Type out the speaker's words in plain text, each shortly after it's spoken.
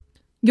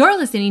You're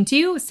listening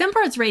to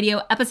Simper's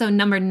Radio, episode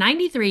number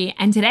 93,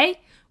 and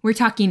today we're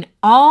talking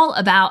all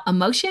about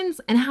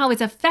emotions and how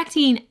it's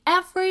affecting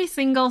every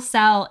single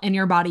cell in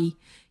your body.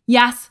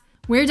 Yes,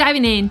 we're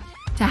diving in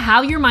to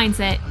how your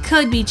mindset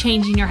could be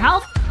changing your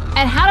health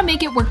and how to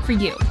make it work for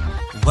you.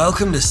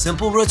 Welcome to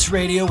Simple Roots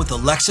Radio with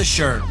Alexa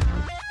Shern.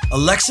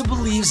 Alexa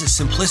believes that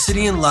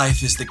simplicity in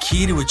life is the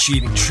key to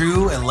achieving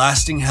true and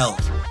lasting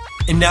health.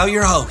 And now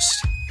your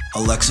host,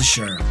 Alexa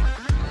Shern.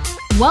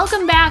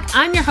 Welcome back.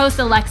 I'm your host,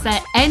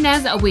 Alexa, and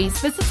as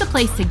always, this is the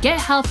place to get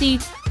healthy,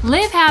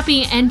 live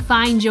happy, and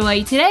find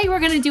joy. Today, we're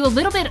going to do a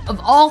little bit of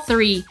all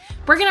three.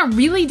 We're going to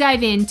really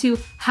dive into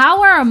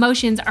how our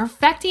emotions are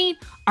affecting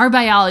our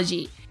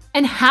biology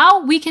and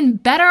how we can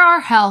better our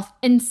health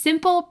in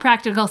simple,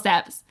 practical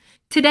steps.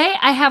 Today,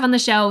 I have on the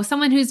show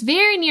someone who's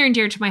very near and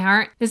dear to my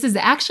heart. This is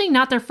actually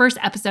not their first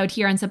episode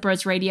here on Simple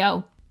Roots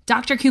Radio.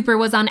 Dr. Cooper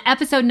was on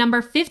episode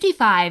number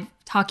 55,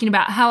 talking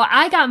about how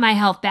I got my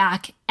health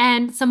back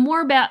and some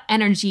more about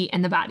energy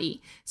in the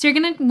body. So you're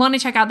going to want to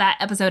check out that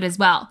episode as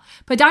well.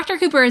 But Dr.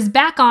 Cooper is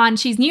back on.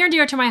 She's near and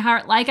dear to my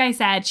heart. Like I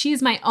said,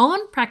 she's my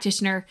own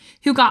practitioner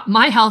who got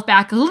my health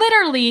back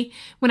literally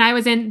when I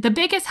was in the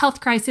biggest health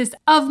crisis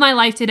of my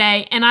life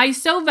today. And I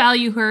so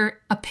value her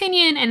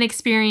opinion and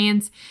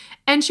experience.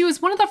 And she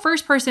was one of the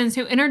first persons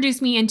who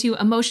introduced me into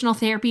emotional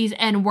therapies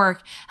and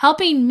work,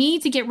 helping me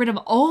to get rid of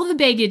all the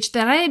baggage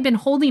that I had been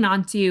holding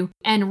on to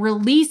and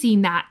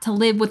releasing that to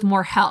live with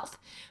more health.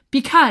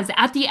 Because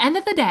at the end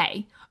of the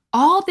day,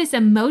 all this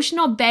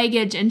emotional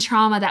baggage and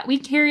trauma that we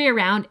carry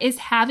around is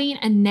having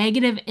a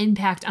negative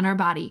impact on our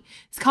body.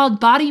 It's called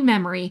body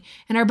memory,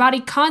 and our body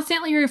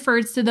constantly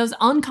refers to those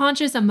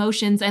unconscious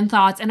emotions and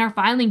thoughts in our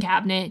filing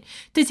cabinet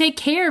to take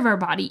care of our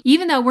body,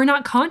 even though we're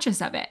not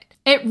conscious of it.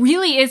 It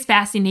really is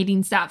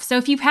fascinating stuff. So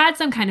if you've had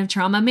some kind of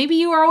trauma, maybe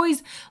you are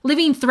always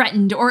living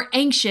threatened or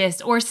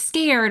anxious or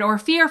scared or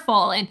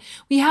fearful, and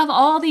we have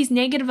all these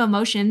negative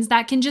emotions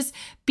that can just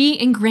be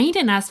ingrained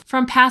in us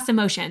from past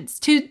emotions.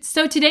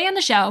 So today on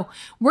the show,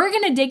 we're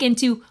going to dig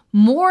into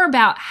more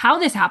about how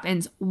this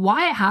happens,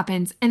 why it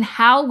happens, and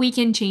how we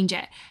can change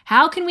it.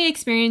 How can we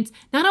experience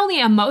not only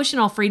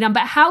emotional freedom,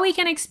 but how we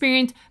can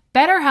experience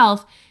better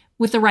health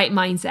with the right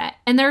mindset.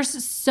 And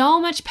there's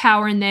so much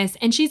power in this,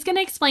 and she's going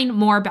to explain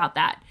more about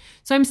that.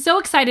 So I'm so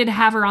excited to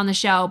have her on the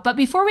show. But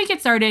before we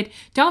get started,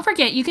 don't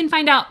forget you can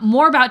find out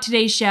more about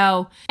today's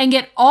show and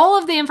get all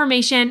of the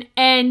information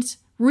and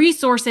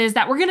resources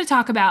that we're going to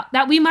talk about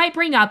that we might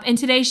bring up in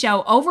today's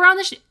show over in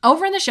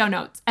the show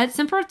notes at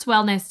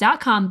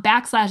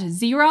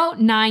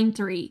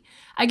simplerootswellness.com/093.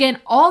 Again,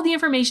 all the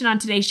information on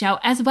today's show,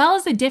 as well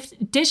as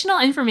additional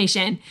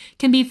information,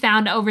 can be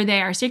found over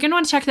there. So you're going to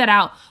want to check that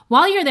out.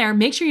 While you're there,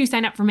 make sure you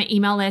sign up for my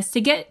email list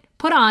to get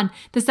put on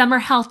the Summer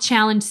Health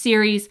Challenge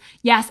series.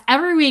 Yes,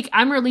 every week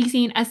I'm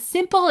releasing a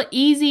simple,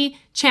 easy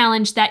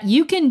challenge that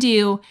you can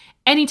do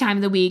any time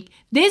of the week.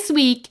 This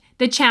week,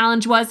 the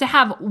challenge was to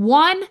have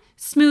one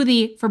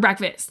smoothie for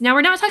breakfast. Now,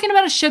 we're not talking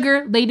about a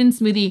sugar-laden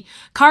smoothie,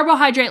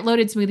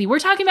 carbohydrate-loaded smoothie. We're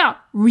talking about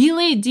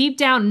really deep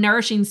down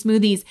nourishing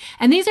smoothies.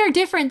 And these are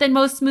different than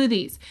most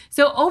smoothies.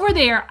 So over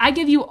there, I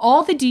give you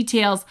all the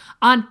details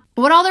on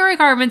what all the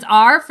requirements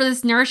are for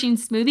this nourishing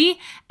smoothie,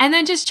 and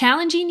then just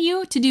challenging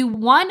you to do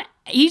one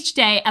each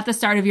day at the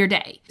start of your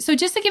day. So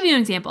just to give you an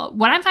example,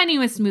 what I'm finding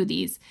with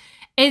smoothies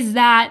is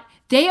that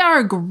they are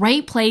a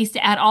great place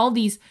to add all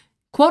these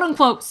quote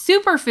unquote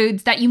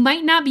superfoods that you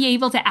might not be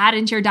able to add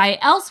into your diet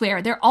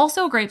elsewhere. They're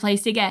also a great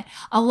place to get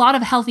a lot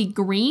of healthy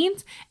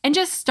greens and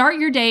just start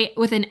your day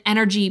with an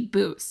energy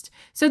boost.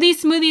 So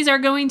these smoothies are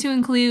going to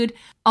include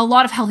a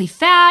lot of healthy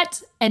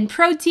fat and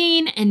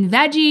protein and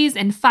veggies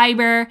and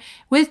fiber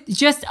with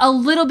just a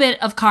little bit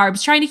of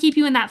carbs, trying to keep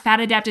you in that fat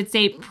adapted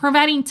state,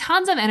 providing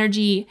tons of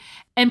energy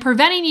and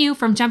preventing you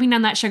from jumping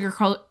on that sugar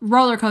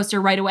roller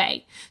coaster right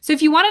away. So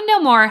if you want to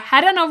know more,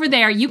 head on over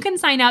there. You can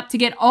sign up to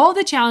get all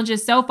the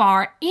challenges so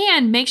far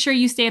and make sure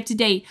you stay up to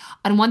date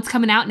on what's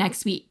coming out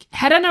next week.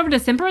 Head on over to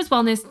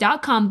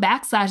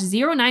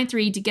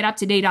simplerootswellness.com/093 to get up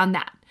to date on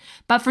that.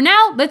 But for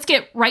now, let's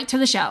get right to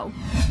the show.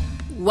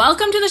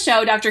 Welcome to the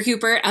show, Dr.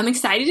 Cooper. I'm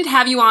excited to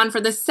have you on for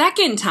the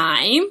second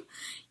time. You're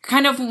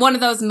kind of one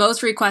of those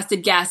most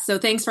requested guests, so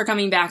thanks for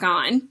coming back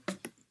on.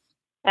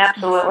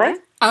 Absolutely.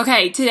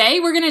 Okay, today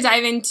we're going to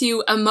dive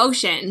into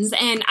emotions,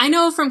 and I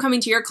know from coming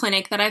to your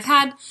clinic that I've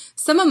had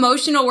some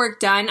emotional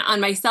work done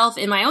on myself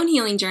in my own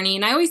healing journey,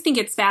 and I always think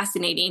it's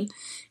fascinating.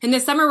 And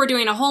this summer we're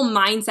doing a whole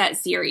mindset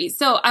series,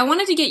 so I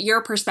wanted to get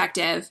your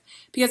perspective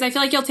because I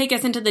feel like you'll take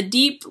us into the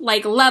deep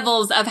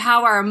levels of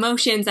how our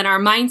emotions and our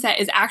mindset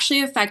is actually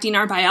affecting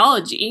our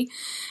biology,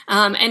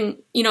 and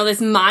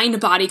this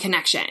mind-body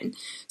connection.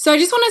 So I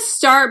just want to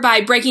start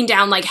by breaking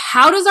down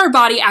how does our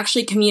body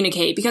actually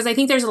communicate? Because I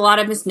think there's a lot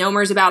of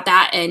misnomers about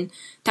that and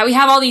that we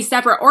have all these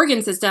separate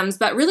organ systems,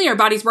 but really our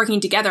body's working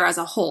together as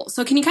a whole.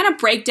 So can you kind of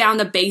break down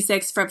the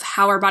basics of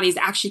how our body's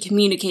actually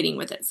communicating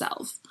with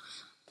itself?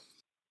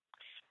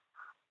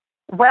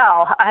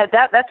 Well,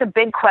 that's a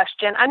big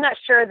question. I'm not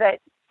sure that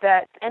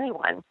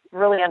anyone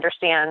really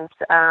understands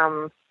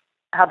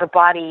how the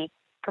body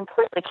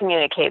completely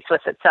communicates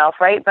with itself,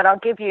 right? But I'll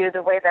give you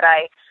the way that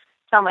I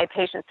tell my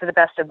patients to the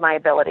best of my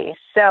ability.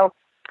 So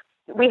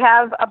we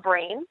have a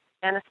brain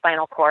and a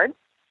spinal cord,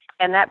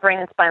 and that brain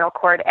and spinal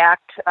cord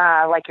act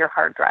like your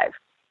hard drive,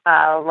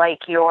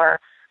 like your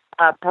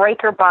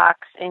breaker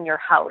box in your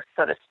house,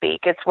 so to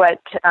speak. It's what,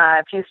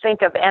 if you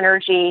think of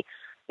energy,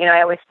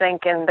 I always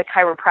think in the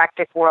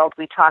chiropractic world,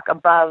 we talk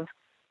above,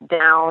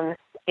 down,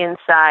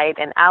 inside,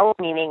 and out,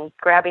 meaning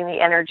grabbing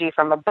the energy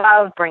from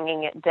above,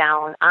 bringing it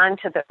down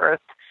onto the earth,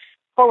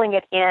 pulling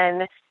it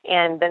in,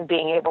 and then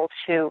being able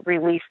to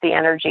release the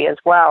energy as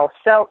well.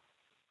 So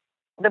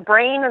the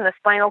brain and the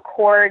spinal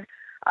cord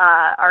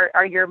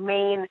are your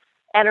main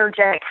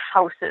energetic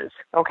houses,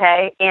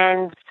 okay?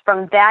 And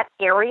from that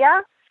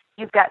area,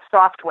 you've got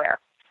software.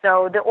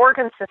 So the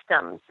organ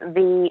systems,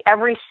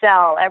 every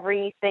cell,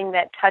 everything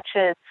that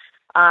touches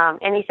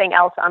anything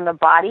else on the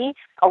body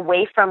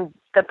away from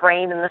the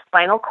brain and the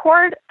spinal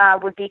cord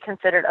would be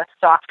considered a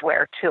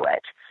software to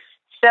it.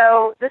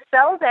 So the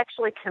cells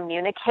actually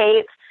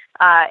communicate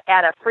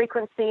at a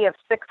frequency of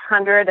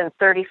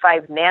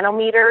 635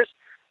 nanometers.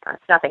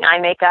 It's nothing I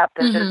make up.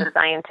 This is a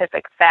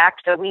scientific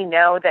fact. So we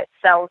know that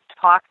cells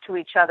talk to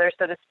each other,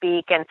 so to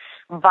speak, and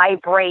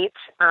vibrate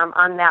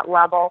on that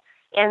level.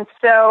 And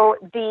so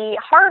the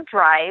hard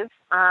drive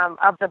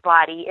of the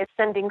body is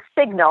sending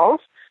signals,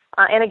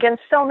 and again,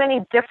 so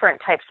many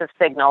different types of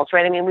signals,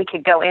 right? I mean, we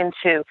could go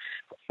into,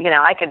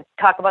 I could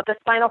talk about the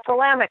spinal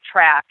thalamic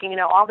tract,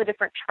 all the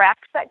different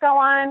tracks that go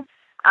on.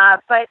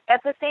 But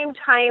at the same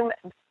time,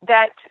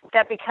 that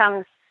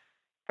becomes,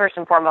 first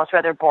and foremost,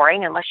 rather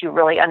boring unless you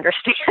really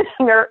understand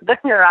the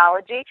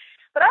neurology.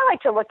 But I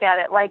like to look at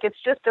it like it's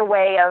just a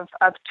way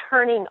of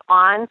turning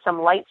on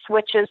some light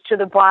switches to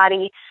the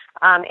body.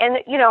 And,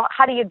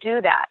 how do you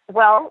do that?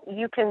 Well,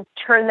 you can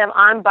turn them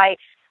on by,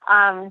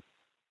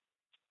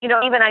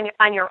 even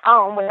on your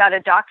own without a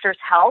doctor's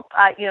help,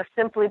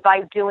 simply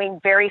by doing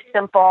very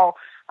simple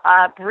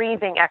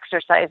breathing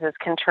exercises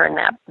can turn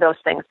those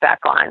things back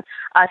on.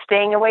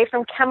 Staying away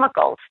from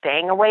chemicals,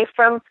 staying away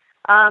from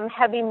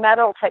heavy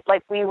metal type,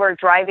 like we were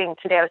driving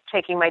today. I was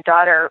taking my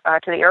daughter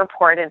to the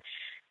airport, and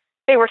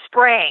they were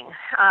spraying,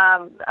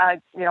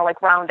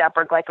 like Roundup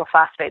or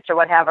glycophosphates or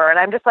whatever. And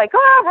I'm just like,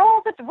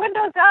 roll the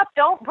windows up,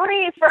 don't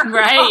breathe for a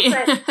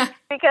moment,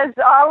 because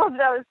all of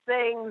those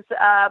things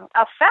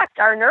affect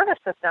our nervous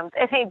systems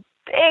in a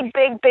big,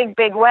 big, big,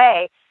 big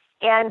way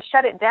and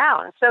shut it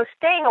down. So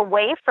staying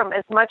away from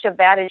as much of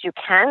that as you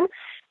can,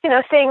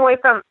 staying away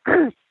from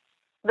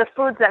the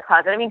foods that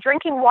cause it. I mean,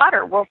 drinking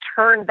water will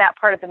turn that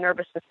part of the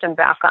nervous system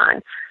back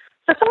on.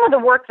 So some of the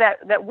work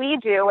that we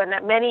do and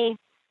that many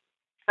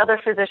other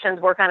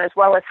physicians work on as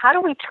well is how do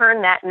we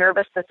turn that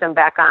nervous system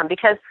back on?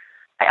 Because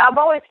I've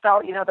always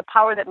felt, the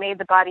power that made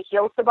the body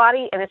heals the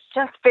body, and it's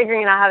just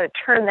figuring out how to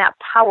turn that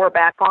power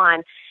back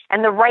on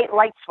and the right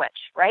light switch,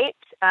 right?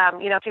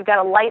 If you've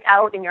got a light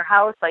out in your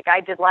house, like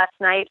I did last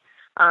night,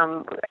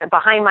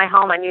 behind my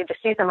home, I needed to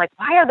see them. Like,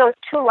 why are those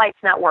two lights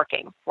not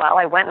working? Well,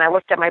 I went and I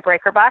looked at my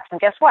breaker box, and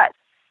guess what?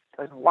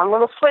 There was one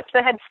little switch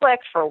that had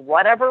flicked for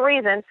whatever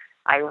reason.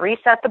 I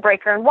reset the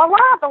breaker, and voila,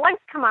 the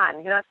lights come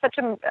on.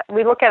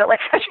 We look at it like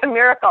such a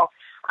miracle.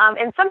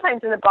 And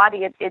sometimes in the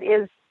body, it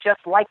is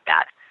just like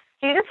that.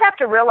 So you just have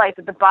to realize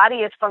that the body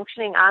is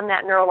functioning on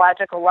that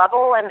neurological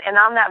level and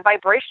on that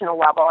vibrational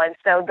level. And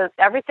so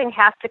everything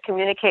has to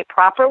communicate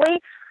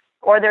properly,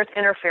 or there's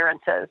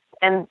interferences.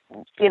 And,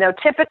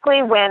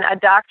 typically when a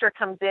doctor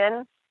comes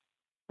in,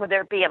 whether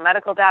it be a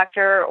medical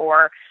doctor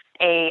or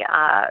a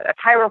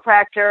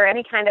chiropractor,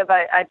 any kind of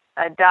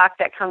a doc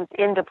that comes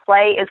into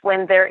play is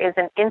when there is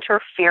an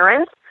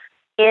interference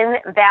in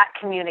that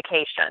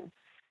communication.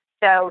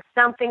 So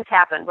something's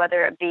happened,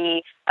 whether it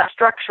be a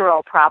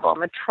structural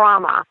problem, a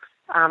trauma,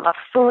 a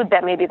food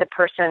that maybe the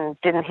person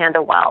didn't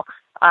handle well,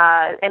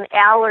 an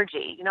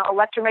allergy.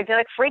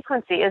 Electromagnetic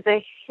frequency is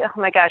a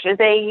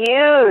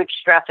huge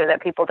stressor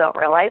that people don't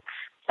realize.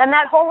 And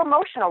that whole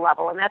emotional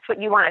level, and that's what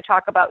you want to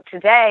talk about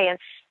today. And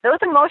those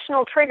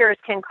emotional triggers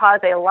can cause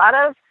a lot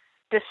of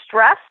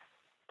distress,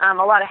 a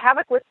lot of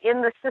havoc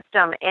within the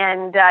system,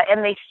 and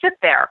they sit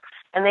there,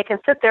 and they can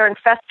sit there and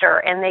fester,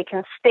 and they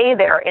can stay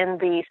there in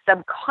the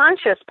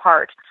subconscious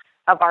part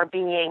of our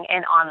being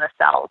and on the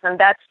cells. And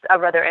that's a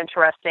rather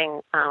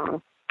interesting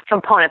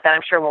component that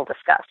I'm sure we'll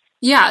discuss.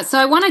 Yeah, so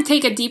I want to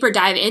take a deeper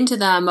dive into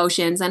the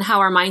emotions and how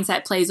our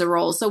mindset plays a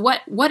role. So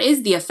what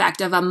is the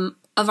effect of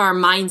our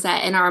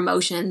mindset and our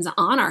emotions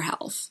on our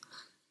health?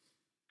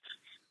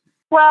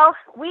 Well,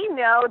 we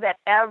know that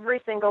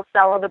every single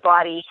cell of the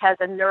body has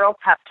a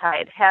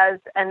neuropeptide, has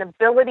an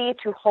ability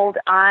to hold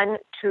on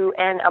to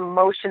an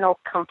emotional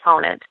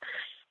component.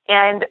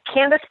 And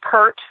Candace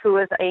Pert, who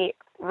is a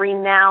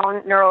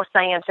renowned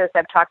neuroscientist,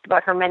 I've talked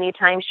about her many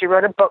times, she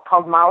wrote a book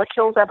called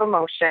Molecules of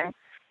Emotion.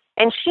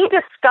 And she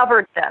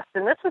discovered this,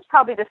 and this was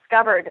probably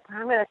discovered,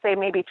 I'm going to say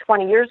maybe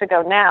 20 years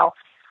ago now,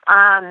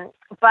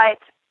 but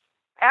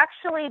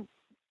actually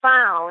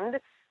found,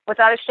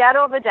 without a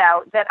shadow of a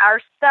doubt, that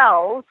our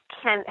cells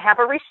can have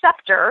a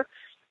receptor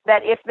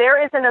that if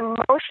there is an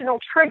emotional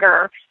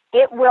trigger,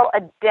 it will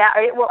adapt.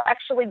 It will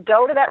actually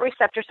go to that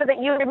receptor so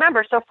that you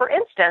remember. So, for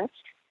instance,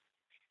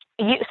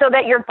 so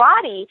that your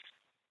body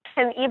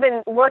can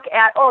even look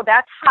at, oh,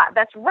 that's hot,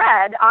 that's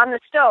red on the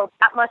stove.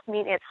 That must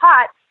mean it's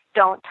hot.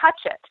 Don't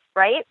touch it,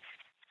 right?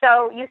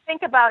 So you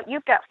think about,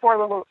 you've got three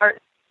little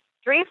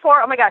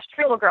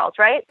girls,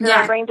 right? Did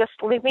my brain just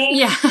leave me?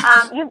 Yeah.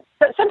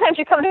 Sometimes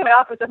you come to my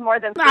office with more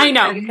than three. I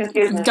know.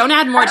 Don't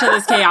add more to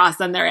this chaos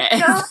than there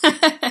is.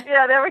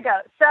 Yeah, there we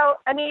go. So,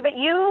 I mean, but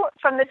you,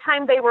 from the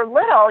time they were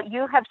little,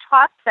 you have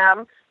taught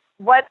them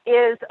what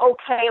is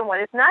okay and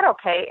what is not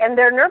okay. And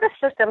their nervous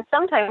system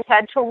sometimes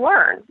had to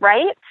learn,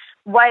 right,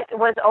 what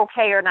was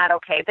okay or not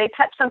okay. They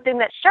touch something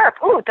that's sharp.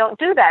 Ooh, don't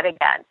do that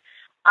again.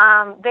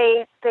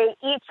 They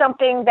eat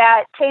something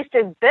that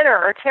tasted bitter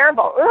or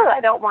terrible. Ooh, I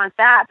don't want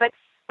that. But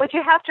what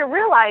you have to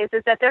realize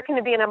is that there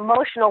can be an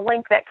emotional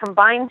link that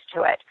combines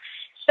to it.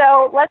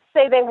 So let's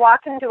say they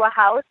walk into a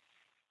house,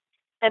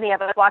 any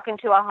of us walk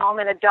into a home,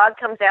 and a dog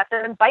comes at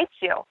them and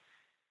bites you.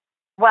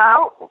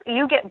 Well,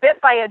 you get bit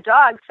by a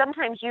dog.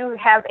 Sometimes you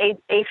have a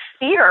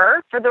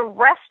fear for the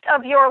rest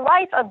of your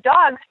life of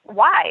dogs.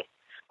 Why?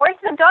 Or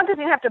the dog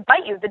doesn't even have to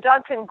bite you. The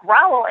dog can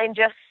growl and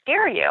just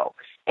scare you.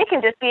 It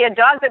can just be a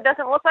dog that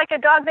doesn't look like a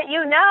dog that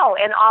you know.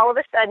 And all of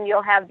a sudden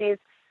you'll have these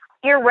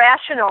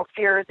irrational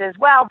fears as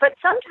well. But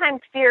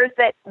sometimes fears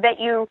that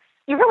you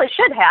really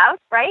should have,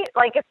 right?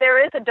 Like if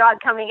there is a dog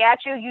coming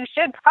at you, you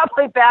should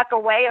probably back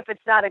away if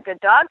it's not a good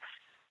dog.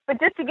 But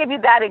just to give you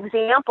that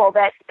example,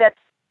 that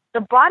the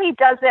body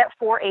does that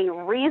for a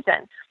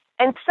reason.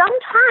 And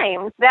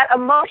sometimes that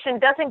emotion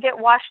doesn't get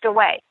washed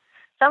away.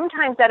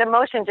 Sometimes that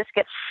emotion just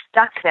gets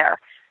stuck there,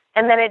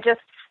 and then it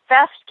just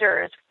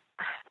festers.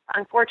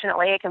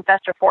 Unfortunately, it can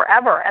fester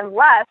forever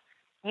unless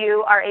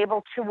you are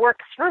able to work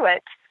through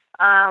it.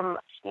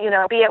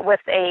 Be it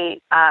with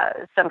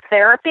some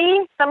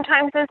therapy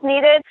sometimes is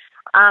needed.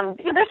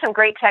 There's some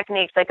great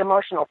techniques like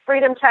emotional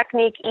freedom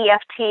technique,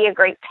 EFT, a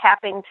great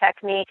tapping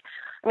technique.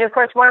 I mean, of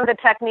course, one of the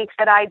techniques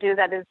that I do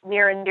that is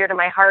near and dear to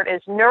my heart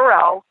is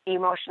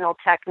neuro-emotional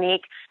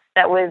technique.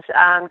 That was,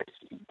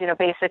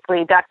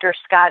 basically Dr.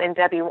 Scott and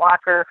Debbie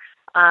Walker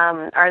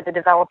are the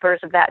developers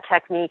of that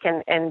technique,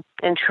 and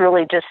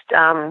truly just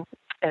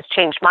has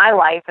changed my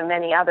life and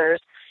many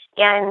others.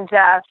 And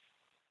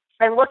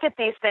look at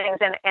these things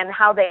and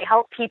how they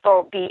help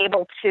people be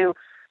able to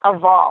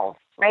evolve,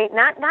 right?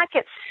 Not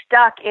get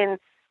stuck in.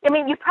 I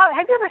mean,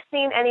 have you ever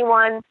seen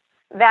anyone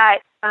that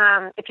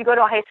if you go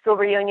to a high school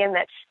reunion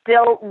that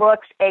still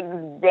looks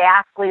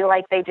exactly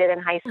like they did in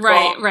high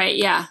school? Right,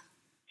 yeah.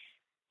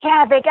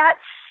 Yeah, they got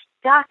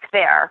stuck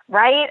there,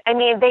 right? I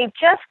mean, they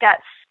just got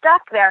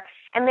stuck there,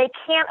 and they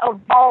can't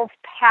evolve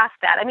past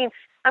that. I mean,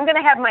 I'm going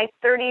to have my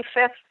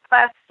 35th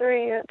class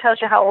reunion, tells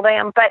you how old I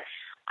am, but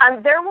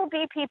there will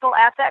be people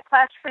at that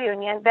class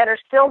reunion that are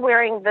still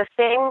wearing the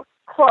same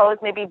clothes,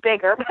 maybe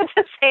bigger, but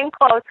the same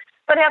clothes,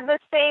 but have the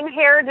same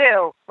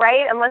hairdo,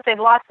 right? Unless they've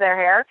lost their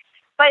hair.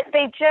 But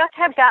they just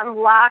have gotten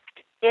locked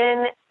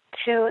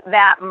into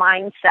that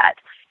mindset.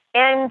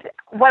 And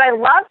what I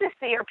love to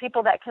see are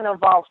people that can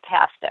evolve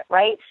past it,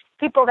 right?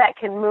 People that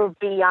can move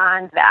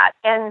beyond that.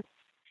 And,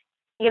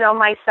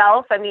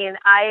 myself, I mean,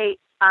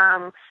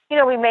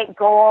 we make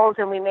goals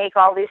and we make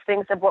all these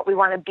things of what we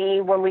want to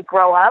be when we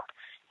grow up.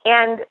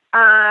 And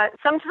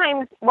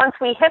sometimes once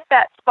we hit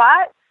that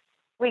spot,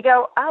 we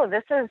go, oh,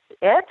 this is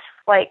it?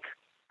 Like,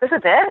 this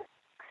is it?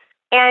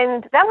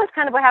 And that was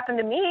kind of what happened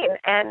to me.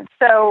 And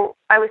so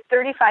I was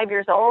 35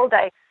 years old.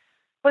 I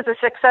was a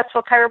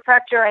successful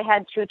chiropractor. I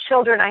had 2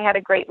 children. I had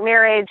a great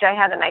marriage. I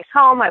had a nice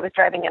home. I was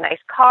driving a nice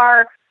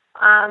car.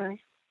 I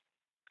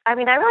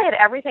really had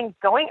everything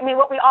going. I mean,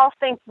 what we all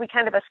think we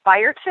kind of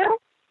aspire to.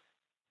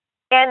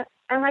 And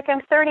I'm like,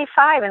 I'm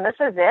 35 and this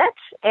is it.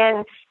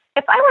 And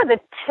if I were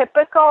the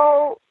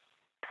typical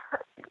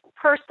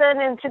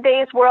person in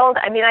today's world,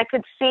 I mean, I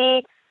could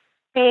see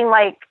being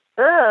like,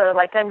 ugh,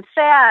 like I'm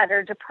sad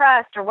or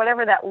depressed or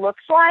whatever that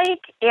looks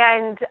like.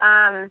 And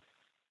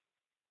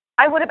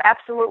I would have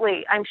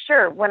absolutely, I'm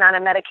sure, went on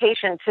a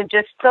medication to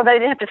just so that I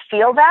didn't have to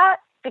feel that,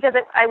 because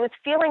I was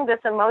feeling this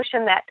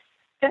emotion that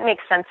didn't make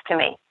sense to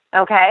me.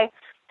 Okay.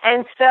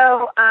 And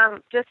so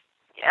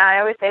I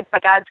always say, by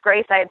God's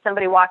grace, I had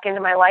somebody walk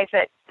into my life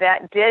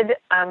that did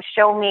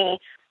show me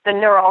the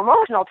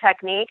neuro-emotional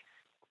technique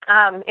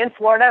in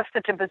Florida.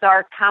 Such a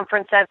bizarre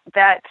conference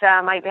that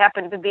I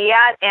happened to be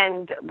at,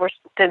 and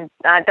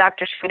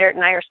Dr. Schmiedert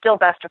and I are still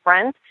best of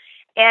friends,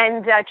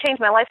 and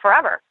changed my life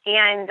forever.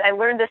 And I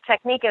learned this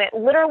technique, and it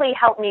literally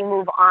helped me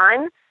move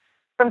on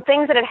from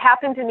things that had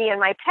happened to me in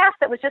my past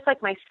that was just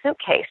like my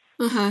suitcase,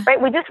 right?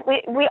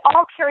 We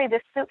all carry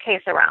this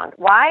suitcase around.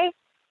 Why?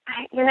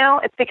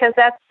 It's because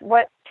that's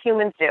what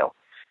humans do.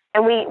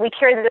 And we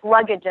carry this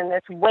luggage and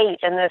this weight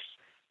and this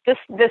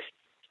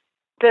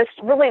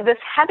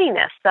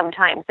heaviness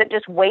sometimes that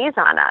just weighs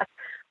on us,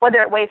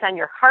 whether it weighs on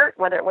your heart,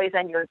 whether it weighs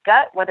on your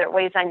gut, whether it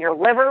weighs on your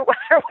liver, whether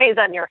it weighs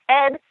on your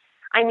head.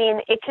 I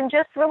mean, it can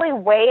just really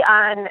weigh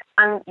on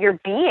your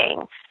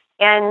being.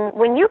 And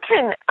when you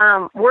can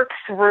work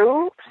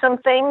through some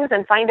things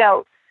and find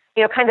out,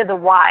 kind of the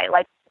why,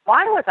 like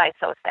why was I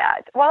so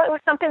sad? Well, it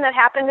was something that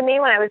happened to me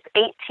when I was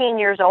 18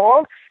 years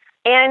old.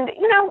 And,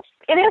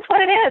 it is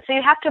what it is. So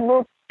you have to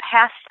move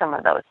past some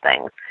of those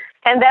things.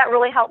 And that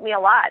really helped me a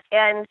lot.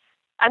 And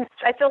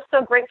I feel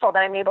so grateful that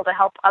I'm able to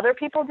help other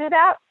people do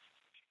that.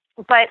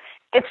 But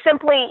it's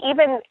simply,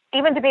 even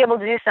to be able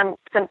to do some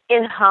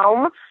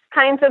in-home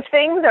kinds of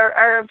things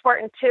are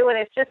important too. And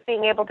it's just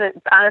being able to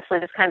honestly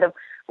just kind of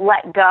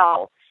let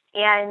go.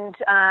 And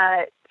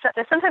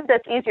sometimes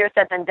that's easier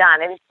said than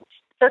done. And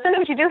so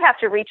sometimes you do have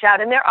to reach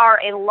out. And there are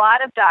a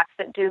lot of docs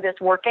that do this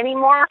work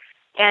anymore.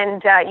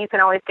 And you can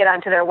always get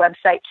onto their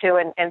website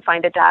too and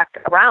find a doc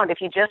around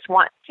if you just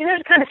want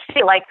to kind of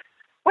see, like,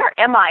 where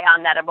am I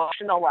on that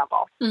emotional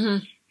level?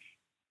 Mm-hmm.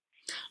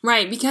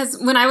 Right. Because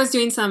when I was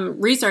doing some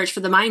research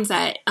for the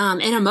mindset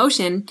and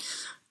emotion,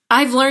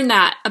 I've learned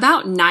that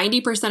about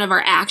 90% of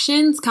our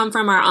actions come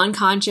from our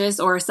unconscious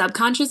or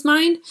subconscious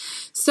mind.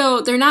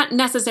 So they're not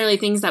necessarily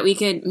things that we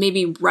could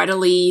maybe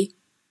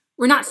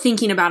we're not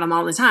thinking about them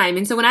all the time.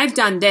 And so when I've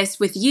done this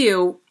with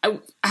you,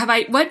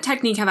 what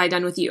technique have I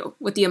done with you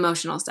with the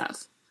emotional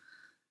stuff?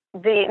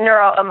 The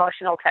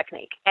neuro-emotional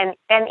technique and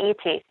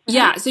NET.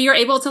 Yeah. So you're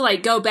able to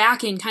like go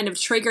back and kind of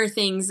trigger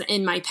things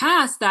in my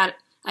past that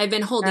I've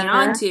been holding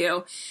on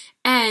to.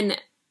 And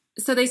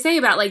so they say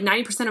about like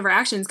 90% of our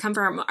actions come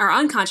from our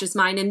unconscious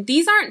mind. And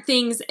these aren't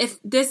things, if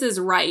this is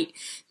right,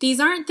 these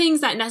aren't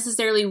things that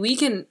necessarily we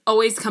can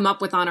always come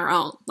up with on our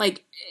own.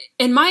 Like,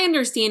 in my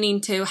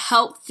understanding, to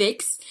help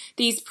fix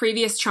these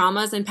previous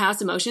traumas and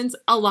past emotions,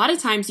 a lot of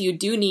times you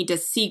do need to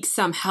seek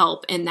some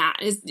help in that.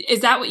 Is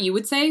that what you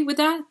would say with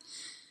that?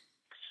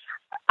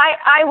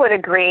 I would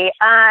agree.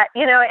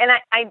 And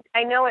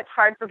I know it's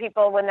hard for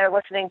people when they're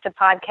listening to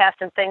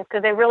podcasts and things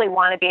because they really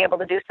want to be able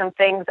to do some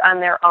things on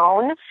their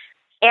own.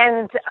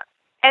 And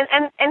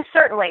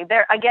certainly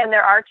there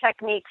are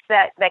techniques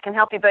that can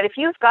help you. But if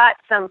you've got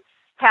some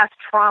past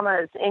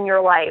traumas in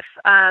your life,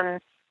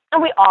 and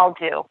we all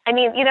do. I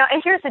mean,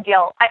 and here's the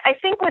deal. I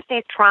think with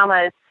these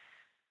traumas,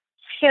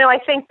 I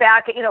think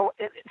back,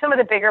 some of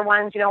the bigger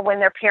ones, when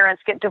their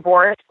parents get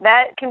divorced,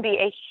 that can be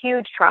a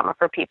huge trauma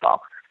for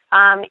people.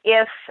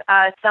 If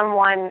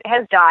someone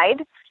has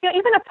died,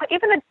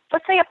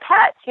 let's say a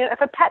pet,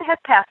 if a pet has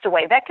passed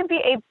away, that can be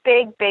a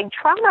big, big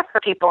trauma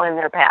for people in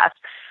their past.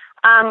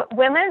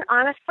 Women,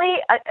 honestly,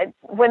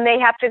 when they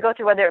have to go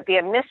through, whether it be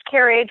a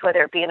miscarriage,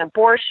 whether it be an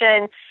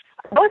abortion,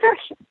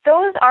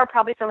 those are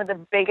probably some of the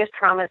biggest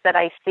traumas that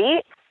I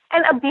see.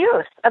 And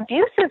abuse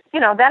is,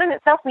 that in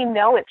itself, we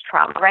know it's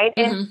trauma, right?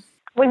 Mm-hmm. And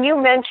when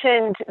you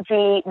mentioned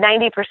the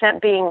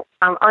 90% being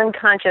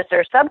unconscious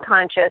or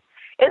subconscious,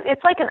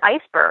 it's like an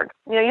iceberg.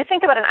 You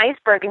think about an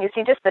iceberg and you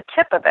see just the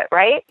tip of it,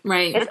 right?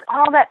 Right. It's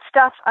all that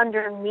stuff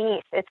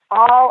underneath. It's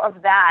all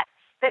of that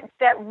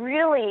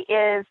really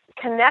is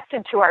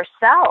connected to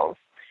ourselves.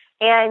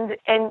 And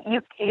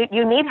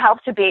you need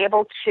help to be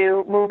able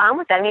to move on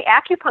with that. I mean,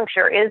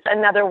 acupuncture is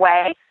another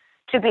way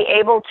to be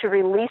able to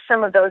release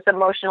some of those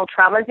emotional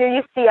traumas.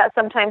 You see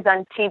sometimes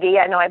on TV,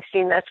 I know I've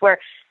seen this, where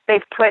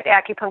they've put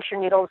acupuncture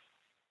needles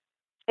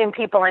in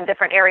people in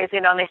different areas,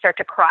 and they start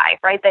to cry,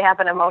 right? They have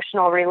an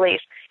emotional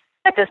release.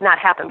 That does not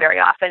happen very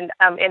often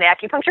in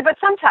acupuncture, but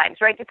sometimes,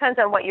 right? Depends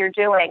on what you're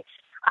doing.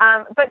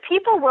 But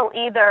people will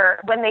either,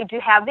 when they do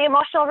have the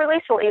emotional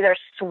release, will either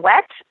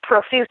sweat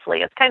profusely.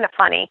 It's kind of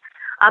funny.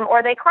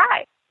 Or they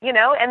cry,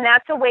 and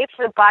that's a way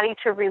for the body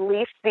to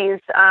release these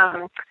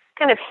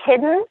kind of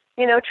hidden,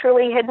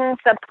 truly hidden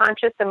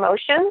subconscious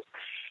emotions.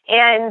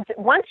 And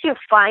once you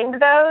find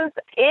those,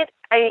 it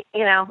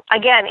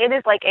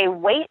is like a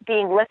weight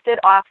being lifted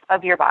off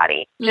of your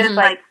body. Just mm-hmm.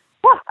 like,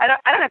 I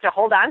don't have to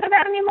hold on to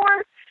that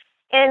anymore.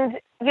 And,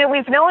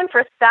 we've known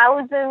for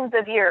thousands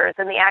of years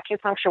in the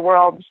acupuncture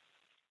world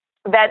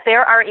that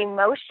there are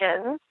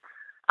emotions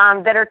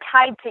that are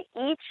tied to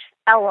each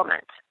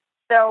element.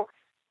 So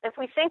if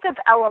we think of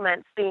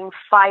elements being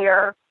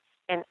fire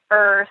and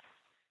earth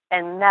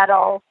and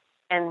metal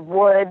and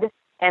wood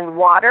and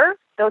water,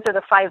 those are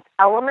the 5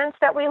 elements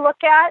that we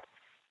look at.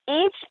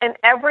 Each and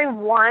every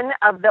one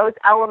of those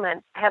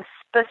elements have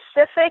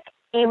specific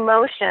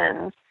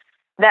emotions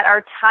that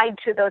are tied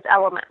to those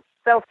elements.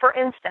 So, for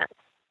instance,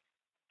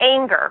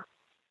 anger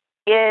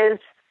is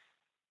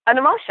an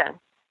emotion.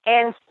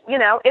 And,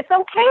 it's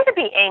okay to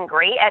be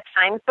angry at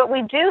times, but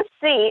we do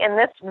see in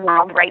this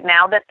world right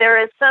now that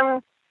there is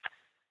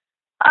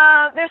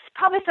there's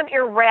probably some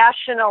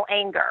irrational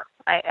anger.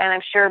 And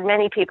I'm sure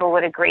many people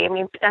would agree. I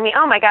mean,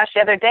 oh my gosh,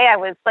 the other day I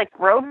was like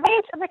road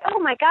rage. I'm like, oh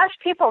my gosh,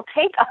 people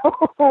take a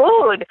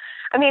load.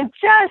 I mean,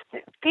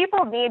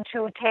 people need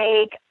to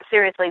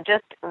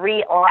just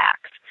relax.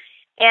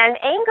 And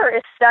anger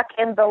is stuck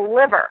in the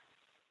liver.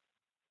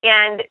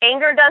 And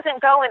anger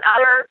doesn't go in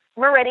other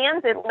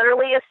meridians. It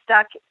literally is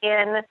stuck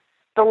in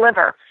the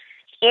liver.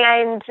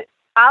 And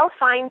I'll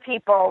find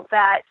people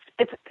that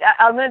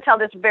I'm going to tell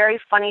this very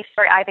funny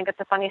story. I think it's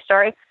a funny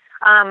story.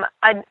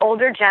 An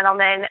older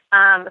gentleman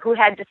who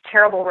had just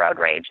terrible road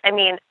rage. I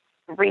mean,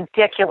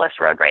 ridiculous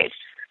road rage.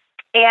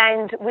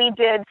 And we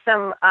did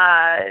some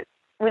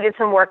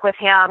work with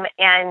him,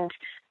 and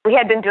we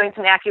had been doing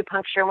some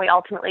acupuncture, and we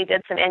ultimately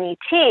did some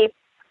NET.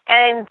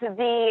 And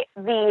the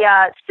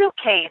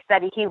suitcase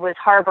that he was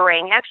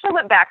harboring actually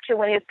went back to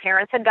when his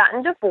parents had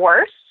gotten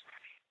divorced,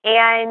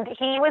 and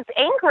he was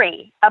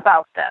angry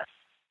about this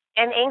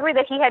and angry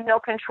that he had no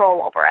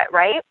control over it,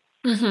 right?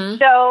 Mm-hmm.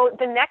 So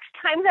the next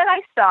time that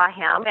I saw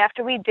him,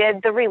 after we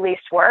did the release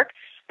work,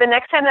 the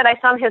next time that I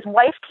saw him, his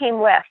wife came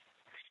with.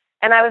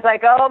 And I was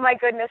like, oh, my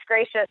goodness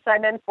gracious,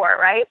 I'm in for it,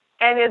 right?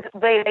 And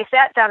they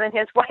sat down, and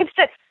his wife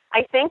said,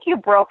 I think you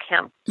broke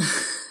him.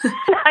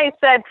 I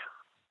said,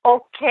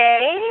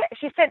 okay.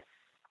 She said,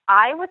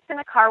 I was in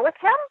a car with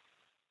him,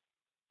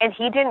 and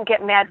he didn't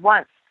get mad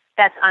once.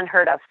 That's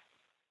unheard of.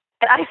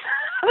 And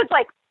I was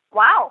like,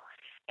 wow.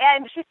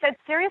 And she said,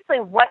 seriously,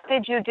 what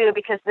did you do?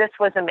 Because this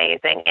was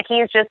amazing. And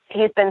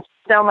he's been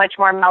so much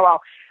more mellow.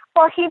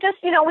 Well, he just,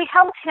 we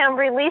helped him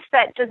release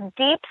that just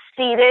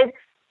deep-seated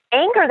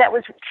anger that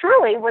was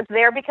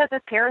there because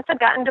his parents had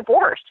gotten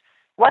divorced.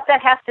 What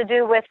that has to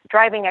do with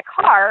driving a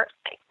car,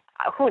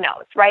 who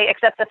knows, right?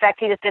 Except the fact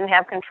he just didn't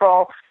have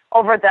control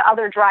over the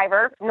other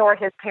driver nor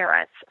his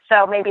parents.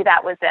 So maybe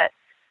that was it.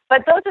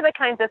 But those are the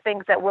kinds of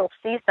things that we'll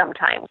see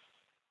sometimes.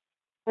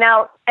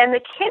 Now, and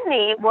the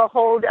kidney will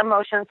hold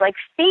emotions like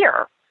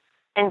fear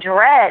and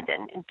dread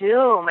and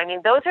doom. I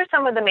mean, those are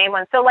some of the main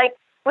ones. So like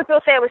when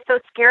people say I was so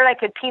scared I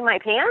could pee my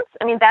pants,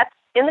 I mean, that's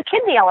in the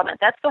kidney element.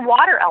 That's the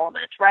water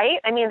element, right?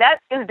 I mean, that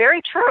is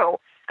very true.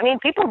 I mean,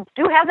 people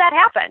do have that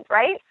happen,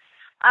 right?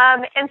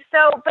 And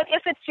so, but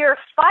if it's your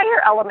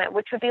fire element,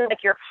 which would be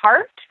like your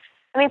heart,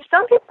 I mean,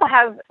 some people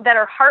that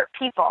are heart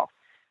people.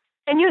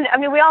 And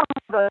we all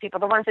know those people,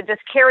 the ones that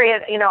just carry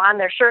it, on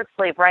their shirt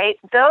sleeve, right?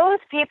 Those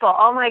people,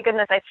 oh my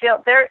goodness, I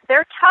feel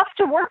they're tough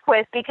to work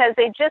with because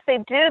they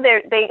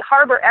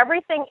harbor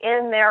everything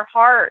in their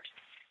heart.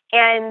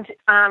 And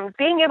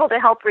being able to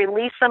help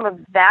release some of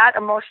that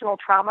emotional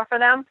trauma for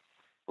them,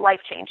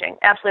 life-changing,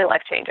 absolutely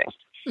life-changing.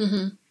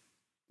 Mm-hmm.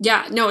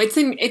 Yeah, no, it's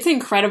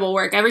incredible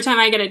work. Every time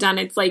I get it done,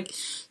 it's like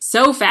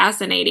so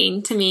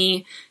fascinating to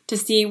me to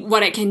see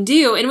what it can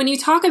do. And when you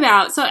talk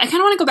about, so I kind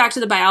of want to go back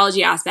to the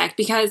biology aspect,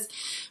 because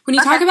when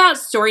you talk about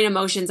storing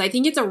emotions, I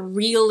think it's a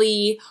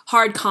really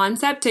hard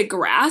concept to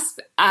grasp,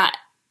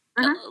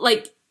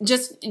 like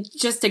just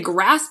to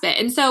grasp it.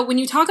 And so when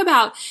you talk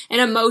about an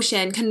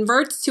emotion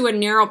converts to a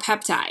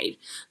neuropeptide,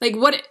 like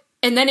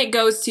and then it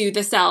goes to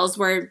the cells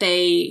where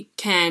they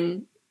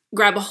can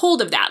grab a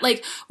hold of that.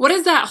 Like, what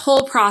does that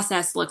whole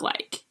process look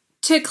like?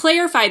 To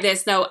clarify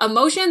this, though,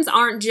 emotions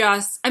aren't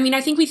just,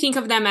 I think we think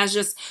of them as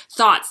just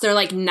thoughts. They're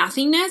like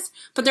nothingness,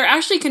 but they're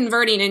actually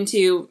converting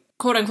into,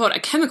 quote unquote, a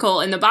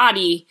chemical in the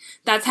body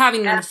that's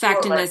having an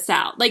effect in the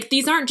cell. Like,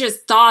 these aren't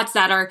just thoughts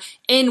that are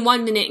in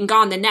 1 minute and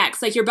gone the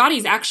next. Like, your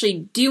body's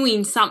actually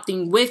doing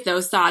something with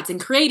those thoughts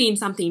and creating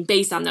something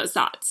based on those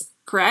thoughts,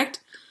 correct?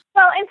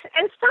 Well,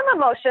 and some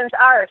emotions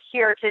are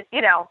here to,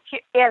 in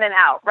and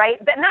out, right?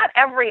 But not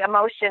every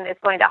emotion is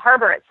going to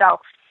harbor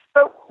itself.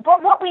 But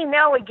what we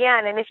know,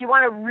 again, and if you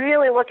want to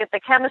really look at the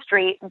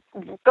chemistry,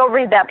 go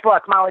read that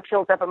book,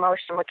 Molecules of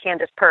Emotion with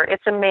Candace Pert.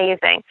 It's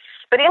amazing.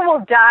 But it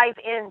will dive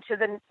into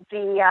the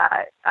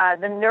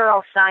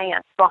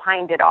neuroscience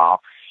behind it all.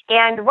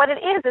 And what it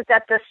is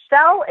that the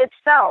cell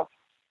itself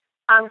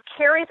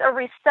carries a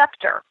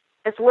receptor.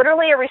 It's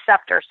literally a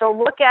receptor. So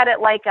look at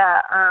it like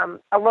a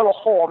little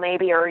hole,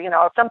 maybe, or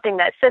something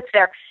that sits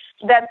there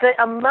that the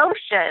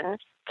emotion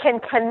can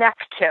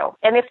connect to.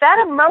 And if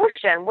that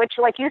emotion, which,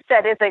 like you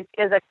said, is a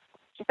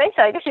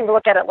basically, I guess you can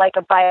look at it like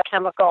a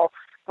biochemical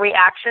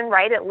reaction,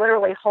 right? It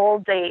literally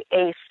holds a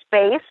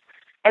space,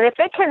 and if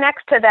it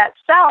connects to that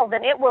cell,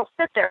 then it will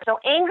sit there. So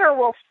anger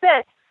will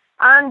sit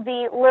on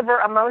the liver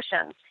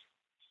emotions.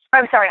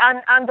 I'm sorry,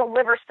 on the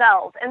liver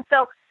cells, and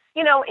so.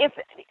 If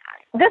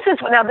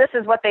this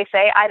is what they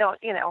say, I don't,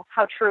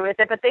 how true is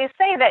it, but they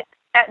say that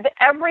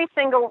every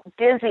single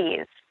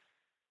disease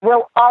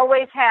will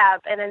always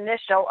have an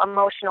initial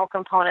emotional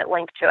component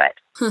linked to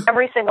it.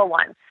 Every single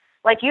one.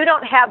 Like, you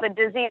don't have a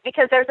disease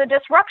because there's a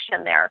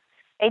disruption there.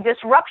 A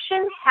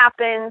disruption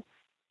happens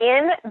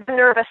in the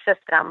nervous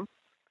system,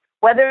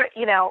 whether,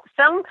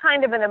 some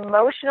kind of an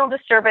emotional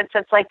disturbance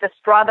that's like the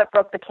straw that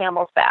broke the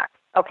camel's back,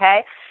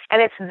 okay? And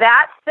it's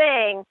that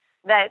thing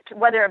that,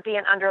 whether it be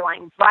an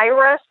underlying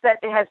virus that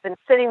has been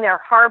sitting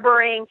there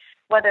harboring,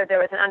 whether there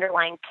was an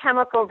underlying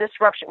chemical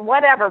disruption,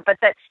 whatever, but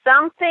that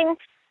some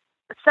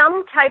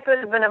type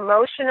of an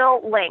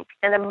emotional link,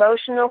 an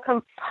emotional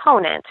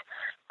component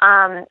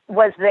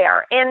was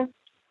there. And,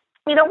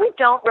 we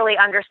don't really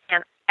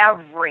understand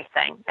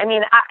everything.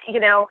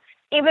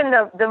 Even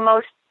the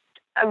most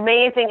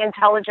amazing,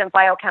 intelligent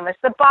biochemist,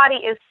 the body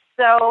is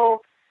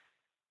so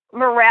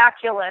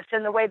miraculous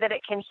in the way that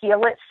it can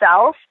heal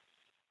itself,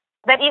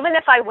 that even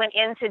if I went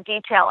into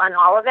detail on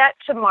all of that,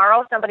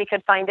 tomorrow somebody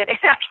could find it, and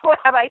what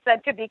have I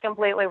said could be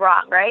completely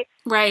wrong, right?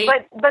 Right.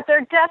 But there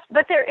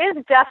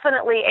is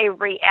definitely a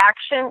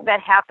reaction that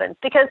happens,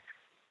 because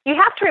you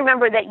have to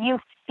remember that you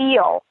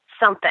feel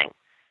something,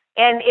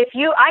 and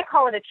I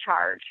call it a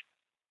charge.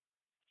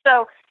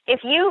 So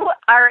if you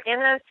are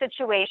in a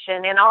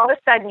situation and all of a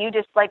sudden you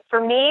just like, for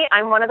me,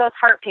 I'm one of those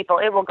heart people.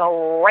 It will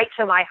go right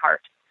to my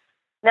heart.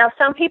 Now,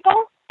 some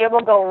people, it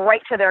will go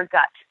right to their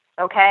gut.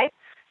 Okay.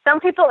 Some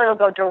people, it'll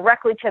go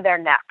directly to their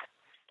neck.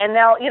 And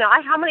they'll,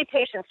 how many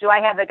patients do I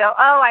have that go,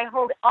 oh, I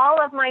hold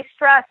all of my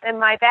stress in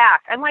my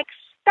back. I'm like,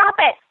 stop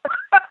it.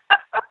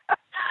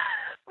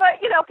 But,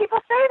 people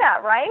say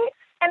that, right?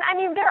 And I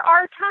mean, there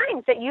are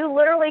times that you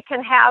literally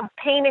can have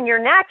pain in your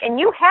neck, and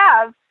you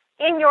have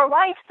in your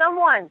life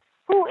someone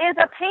who is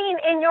a pain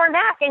in your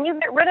neck, and you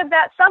get rid of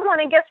that someone,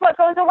 and guess what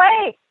goes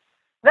away?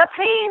 The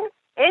pain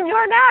in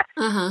your neck.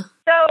 Uh-huh.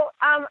 So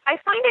I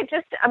find it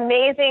just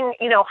amazing,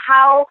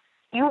 how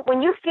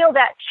when you feel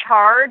that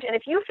charge, and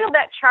if you feel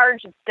that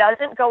charge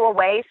doesn't go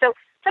away, so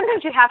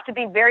sometimes you have to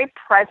be very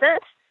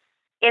present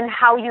in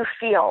how you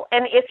feel.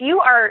 And if you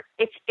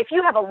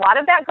have a lot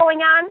of that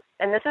going on,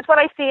 and this is what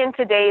I see in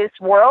today's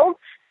world,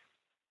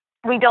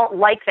 we don't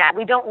like that.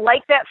 We don't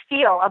like that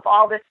feel of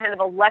all this kind of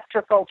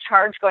electrical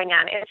charge going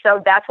on. And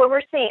so that's what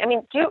we're seeing. I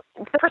mean, the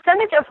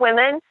percentage of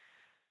women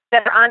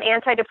that are on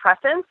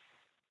antidepressants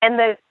and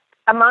the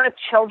amount of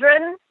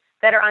children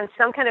that are on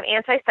some kind of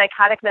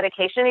antipsychotic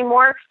medication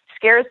anymore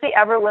scares the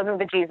ever-living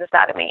bejesus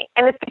out of me.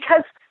 And it's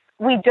because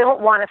we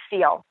don't want to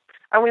feel.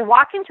 Or we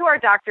walk into our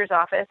doctor's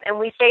office and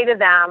we say to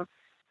them,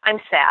 I'm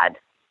sad.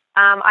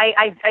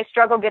 I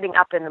struggle getting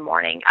up in the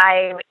morning.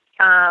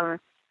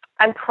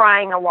 I'm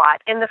crying a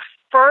lot. And the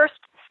first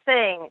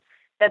thing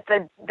that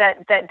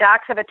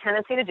docs have a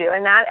tendency to do,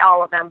 and not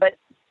all of them, but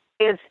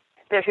is,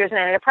 here's an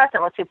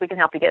antidepressant. Let's see if we can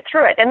help you get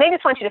through it. And they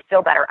just want you to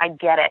feel better. I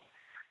get it.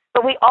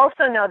 But we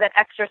also know that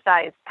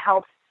exercise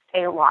helps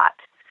a lot.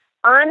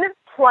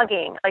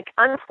 Unplugging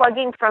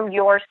from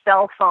your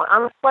cell phone,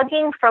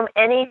 unplugging from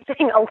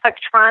anything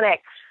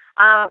electronic,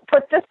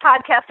 put this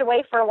podcast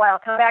away for a while,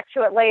 come back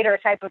to it later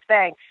type of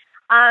thing.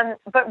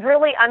 But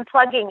really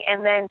unplugging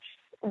and then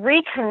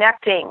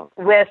reconnecting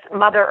with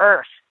Mother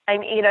Earth. I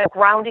mean,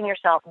 grounding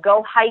yourself,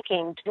 go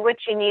hiking, do what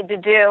you need to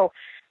do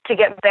to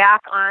get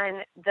back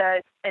on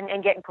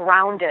and get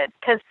grounded.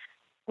 Because,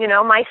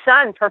 my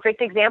son, perfect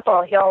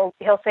example, he'll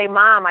say,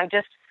 Mom, I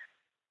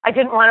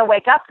didn't want to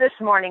wake up this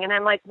morning. And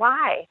I'm like,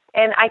 why?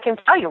 And I can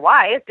tell you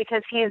why. It's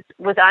because he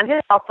was on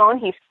his cell phone.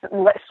 He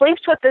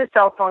sleeps with his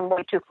cell phone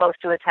way too close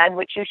to his head,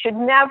 which you should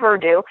never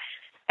do.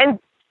 And,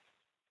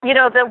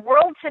 the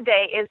world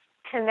today is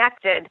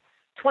connected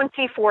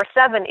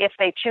 24/7 if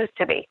they choose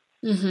to be,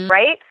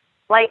 right?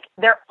 Like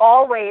they're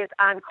always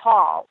on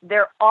call.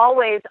 They're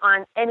always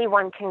on,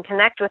 anyone can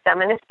connect with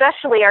them. And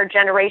especially our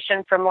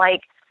generation from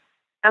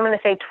I'm going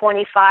to say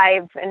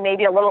 25 and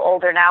maybe a little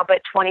older now,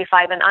 but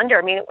 25 and under.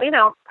 I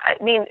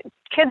mean,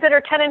 kids that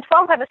are 10 and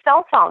 12 have a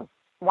cell phone.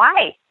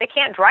 Why? They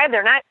can't drive.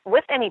 They're not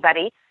with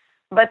anybody,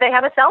 but they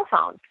have a cell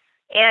phone.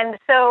 And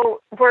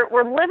so we're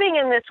living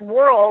in this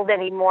world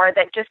anymore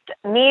that just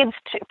needs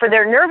to, for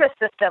their nervous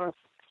system's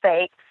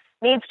sake,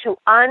 needs to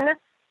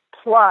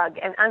unplug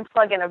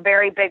in a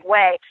very big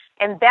way.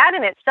 And that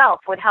in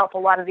itself would help a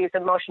lot of these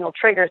emotional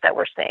triggers that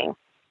we're seeing.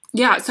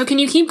 Yeah. So can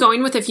you keep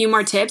going with a few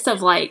more tips of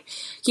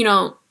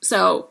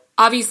so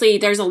obviously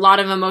there's a lot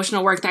of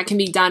emotional work that can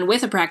be done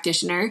with a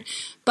practitioner,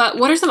 but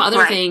what are some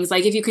other things?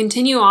 Like if you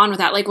continue on with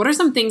that, what are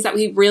some things that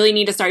we really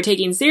need to start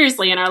taking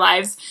seriously in our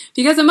lives?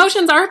 Because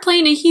emotions are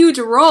playing a huge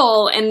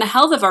role in the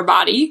health of our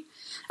body.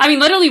 I mean,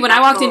 literally when I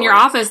walked in your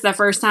office the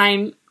first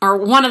time, or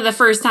one of the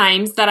first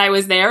times that I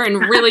was there and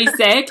really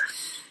sick,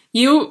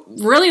 you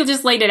really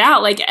just laid it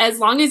out. As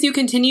long as you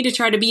continue to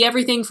try to be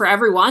everything for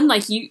everyone,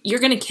 you're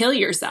going to kill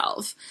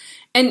yourself.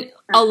 And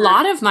a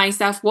lot of my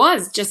stuff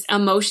was just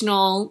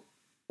emotional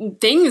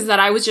things that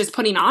I was just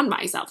putting on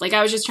myself.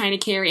 I was just trying to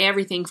carry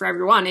everything for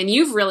everyone. And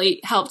you've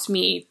really helped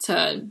me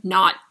to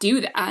not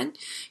do that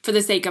for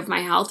the sake of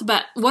my health.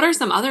 But what are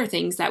some other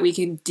things that we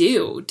can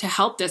do to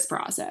help this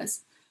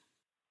process?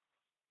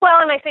 Well,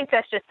 and I think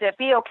that's just it.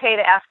 Be okay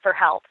to ask for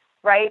help.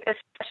 Right,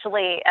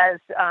 especially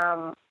as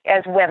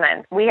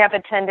women, we have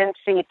a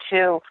tendency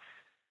to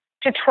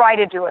try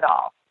to do it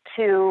all.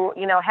 To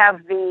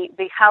have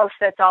the house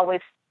that's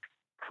always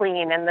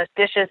clean, and the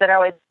dishes that are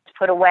always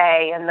put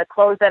away, and the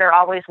clothes that are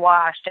always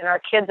washed, and our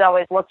kids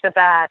always look the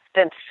best,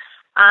 and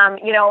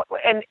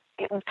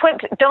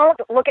don't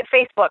look at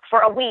Facebook for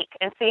a week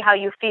and see how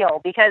you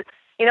feel, because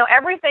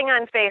everything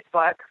on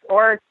Facebook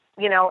or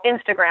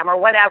Instagram or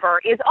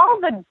whatever is all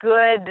the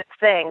good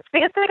things.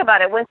 Because think about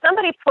it, when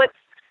somebody puts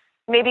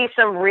maybe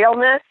some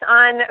realness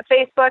on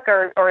Facebook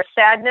or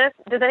sadness,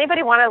 does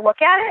anybody want to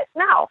look at it?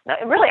 No.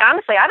 Really,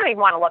 honestly, I don't even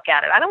want to look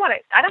at it.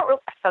 That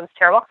sounds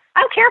terrible.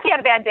 I don't care if you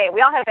had a bad day.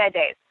 We all have bad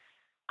days.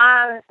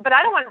 But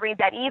I don't want to read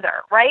that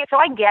either, right? So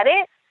I get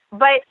it.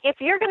 But if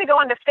you're going to go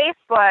onto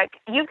Facebook,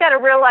 you've got to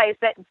realize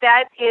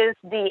that is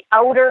the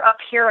outer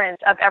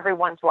appearance of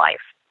everyone's life.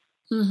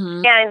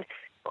 Mm-hmm. And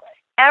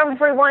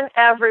everyone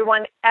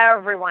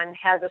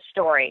has a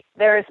story.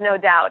 There is no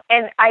doubt.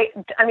 And I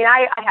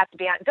have to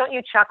be honest. Don't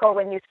you chuckle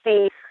when you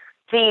see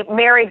the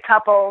married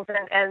couples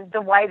and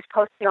the wives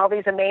posting all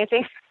these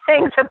amazing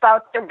things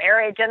about their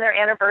marriage and their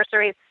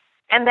anniversaries?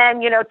 And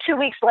then, 2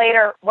 weeks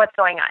later, what's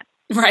going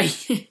on?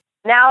 Right.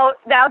 Now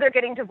they're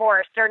getting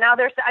divorced, or now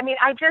there's,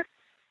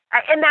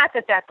 and not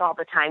that that's all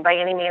the time by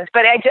any means,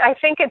 but I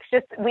think it's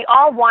just, we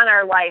all want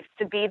our life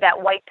to be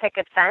that white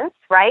picket fence,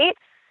 right?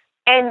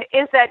 And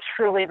is that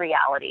truly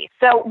reality?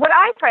 So what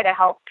I try to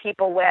help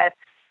people with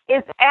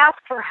is ask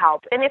for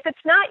help. And if it's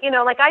not,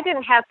 like I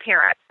didn't have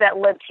parents that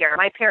lived here.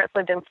 My parents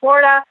lived in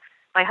Florida.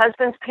 My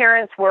husband's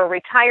parents were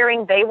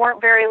retiring. They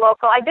weren't very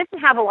local. I didn't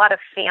have a lot of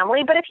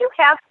family, but if you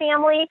have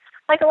family,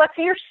 like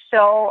Alexa, you're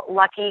so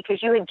lucky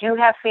because you do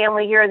have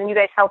family here, and then you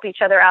guys help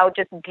each other out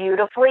just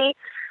beautifully.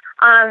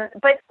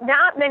 But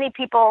not many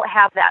people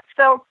have that.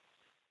 So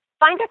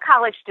find a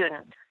college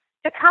student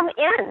to come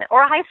in,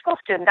 or a high school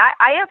student.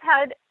 I have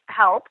had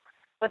help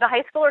with a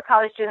high school or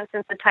college student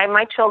since the time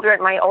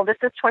my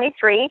oldest is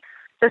 23,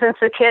 so since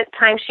the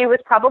time she was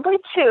probably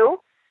 2,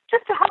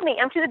 just to help me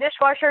empty the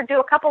dishwasher, do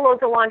a couple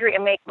loads of laundry,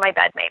 and make my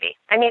bed maybe.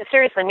 I mean,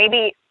 seriously,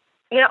 maybe,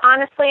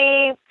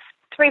 honestly,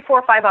 3,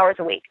 4, 5 hours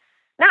a week.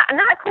 Not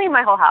clean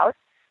my whole house.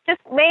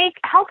 Just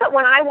help it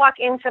when I walk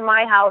into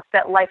my house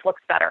that life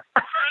looks better,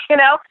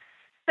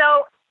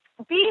 So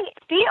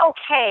be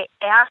okay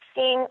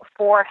asking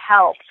for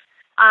help.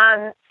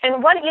 And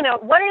what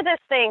are the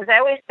things I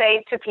always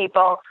say to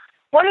people?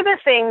 What are the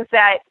things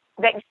that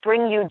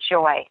bring you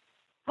joy?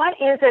 What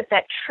is it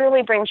that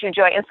truly brings you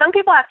joy? And some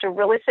people have to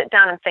really sit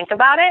down and think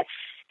about it.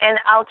 And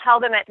I'll tell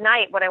them at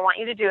night, what I want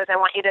you to do is I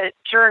want you to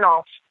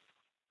journal.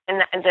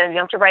 And you don't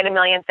have to write a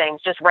million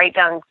things. Just write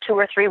down 2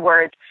 or 3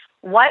 words.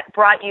 What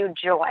brought you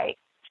joy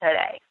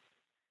today?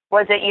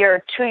 Was it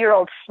your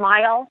 2-year-old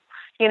smile?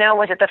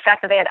 Was it the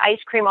fact that they had ice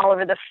cream all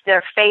over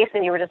their face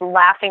and you were just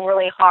laughing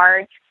really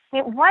hard? I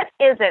mean, what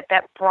is it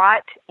that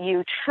brought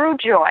you true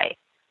joy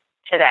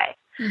today?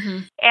 Mm-hmm.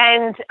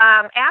 And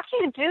after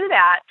you do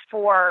that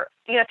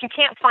if you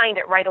can't find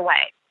it right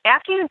away,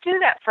 after you do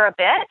that for a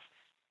bit,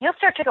 you'll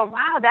start to go,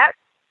 wow,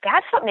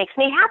 that's what makes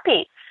me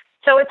happy.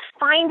 So it's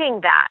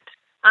finding that.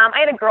 I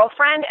had a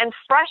girlfriend, and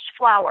fresh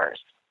flowers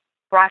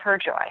brought her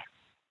joy.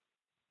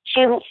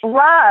 She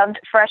loved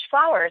fresh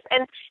flowers.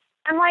 And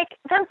I'm like,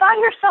 then buy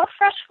yourself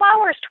fresh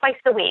flowers twice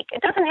a week.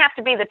 It doesn't have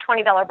to be the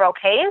 $20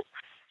 bouquets.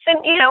 Then,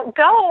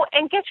 go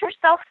and get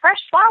yourself fresh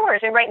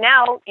flowers. And right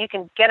now you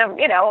can get them,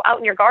 out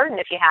in your garden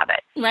if you have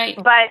it. Right.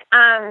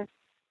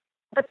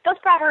 But those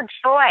brought her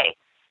joy.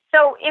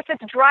 So if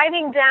it's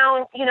driving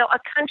down, a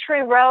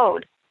country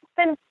road,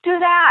 then do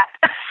that.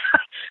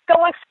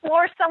 Go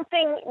explore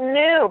something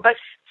new, but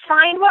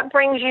find what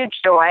brings you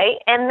joy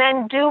and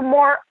then do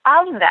more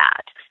of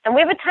that. And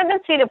we have a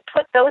tendency to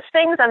put those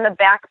things on the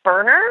back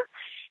burner,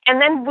 and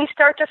then we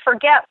start to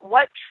forget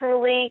what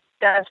truly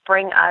does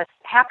bring us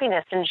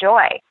happiness and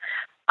joy.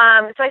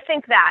 So I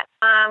think that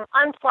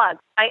unplug.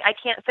 I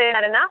can't say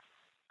that enough.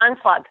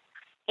 Unplug.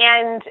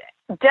 And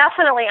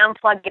definitely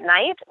unplug at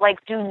night.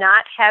 Like, do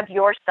not have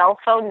your cell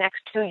phone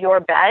next to your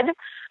bed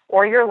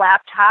or your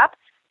laptop.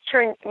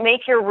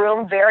 Make your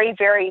room very,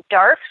 very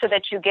dark so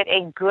that you get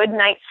a good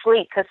night's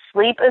sleep, because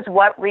sleep is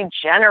what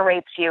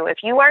regenerates you.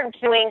 If you aren't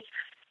doing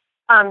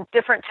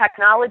different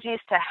technologies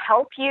to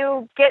help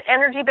you get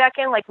energy back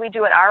in, like we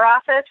do at our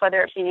office,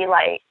 whether it be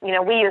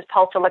we use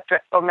pulsed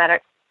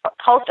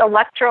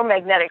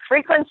electromagnetic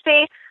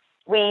frequency,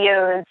 we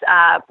use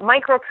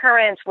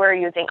microcurrents, we're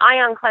using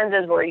ion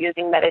cleanses, we're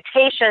using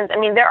meditations. I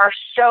mean, there are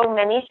so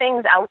many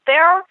things out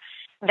there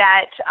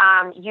that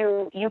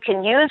you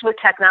can use with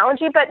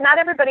technology, but not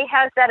everybody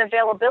has that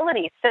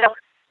availability. So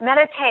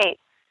meditate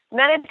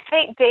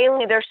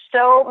daily. There's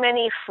so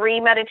many free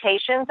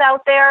meditations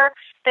out there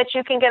that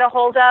you can get a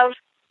hold of.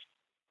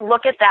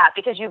 Look at that,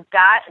 because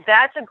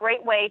that's a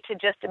great way to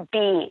just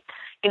be,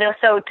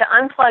 so to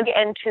unplug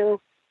and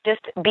to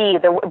just be,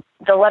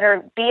 the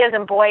letter B as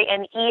in boy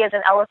and E as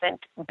in elephant,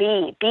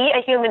 be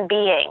a human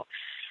being.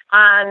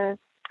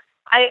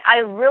 I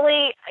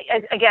really,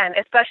 again,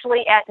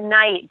 especially at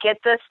night, get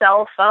the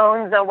cell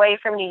phones away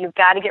from you. You've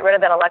got to get rid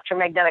of that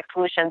electromagnetic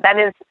pollution. That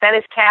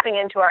is tapping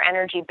into our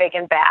energy big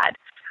and bad.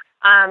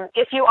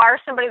 If you are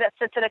somebody that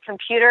sits at a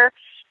computer,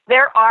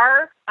 there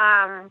are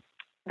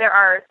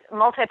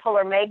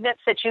multipolar magnets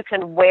that you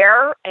can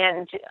wear,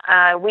 and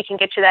we can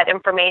get you that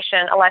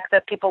information. Alexa,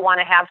 if people want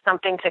to have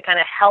something to kind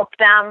of help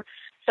them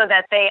so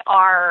that they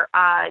are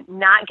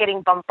not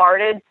getting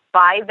bombarded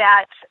by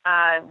that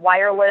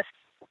wireless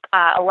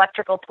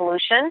electrical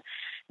pollution.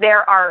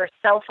 There are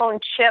cell phone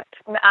chip,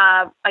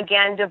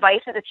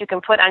 devices that you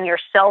can put on your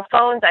cell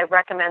phones. I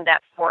recommend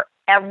that for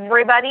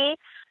everybody.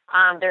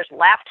 There's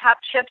laptop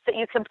chips that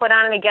you can put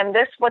on. And again,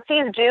 what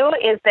these do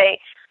is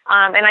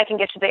and I can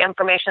get you the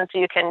information so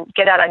you can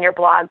get out on your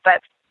blog,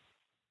 but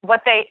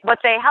what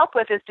they help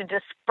with is to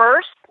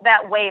disperse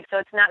that wave so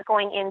it's not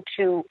going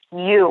into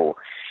you.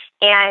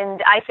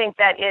 And I think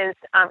that is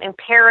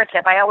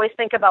imperative. I always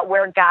think about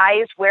where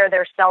guys wear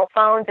their cell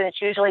phones, and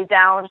it's usually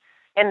down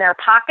in their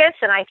pockets.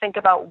 And I think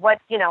about what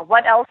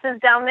else is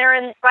down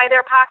there by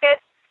their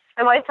pockets.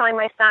 I'm always telling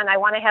my son, I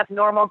want to have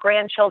normal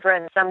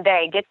grandchildren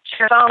someday. Get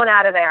your phone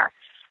out of there.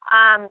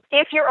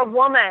 If you're a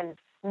woman,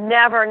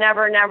 never,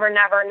 never, never,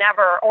 never,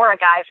 never, or a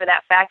guy for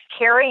that fact,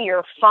 carry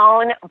your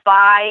phone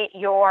by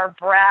your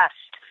breast.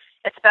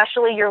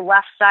 especially your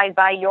left side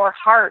by your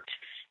heart.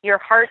 Your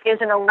heart is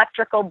an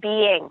electrical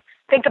being.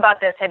 Think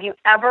about this. Have you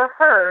ever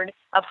heard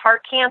of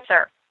heart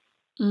cancer?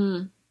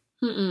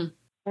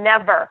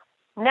 Never.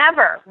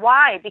 Never.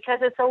 Why? Because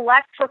it's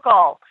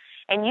electrical.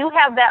 And you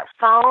have that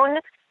phone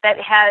that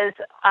has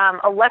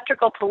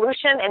electrical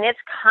pollution and it's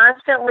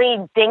constantly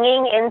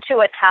dinging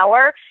into a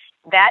tower.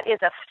 That is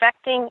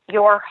affecting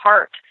your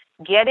heart.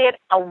 Get it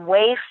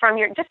away from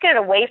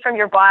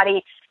your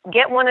body.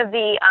 Get one of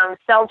the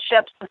cell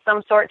chips of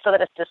some sort so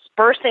that it's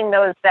dispersing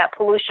that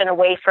pollution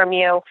away from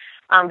you.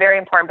 Very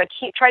important. But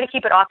try to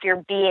keep it off your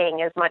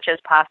being as much as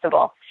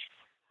possible.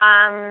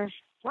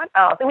 What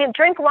else?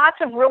 Drink lots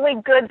of really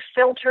good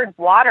filtered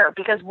water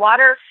because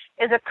water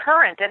is a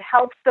current. It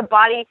helps the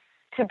body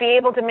to be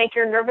able to make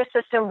your nervous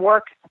system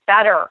work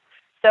better.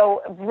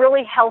 So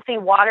really healthy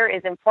water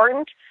is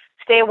important.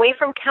 Stay away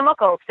from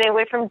chemicals. Stay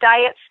away from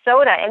diet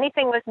soda,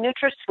 anything with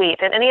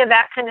NutraSweet and any of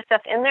that kind of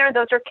stuff in there.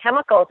 Those are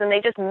chemicals, and they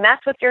just mess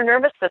with your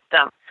nervous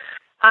system.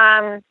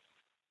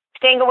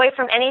 Staying away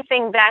from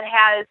anything that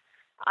has,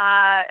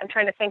 I'm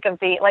trying to think of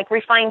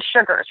refined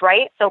sugars,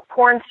 right? So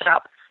corn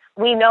syrup.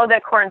 We know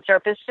that corn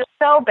syrup is just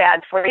so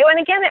bad for you. And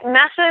again, it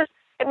messes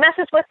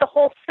with the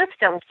whole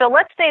system. So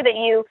let's say that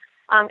you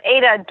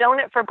ate a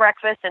donut for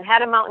breakfast and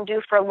had a Mountain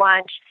Dew for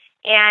lunch,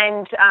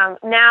 and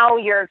now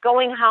you're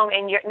going home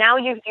and you're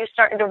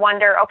starting to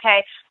wonder,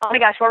 okay, oh my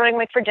gosh, what am I going to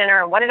make for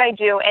dinner? And what did I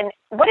do? And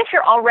what if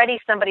you're already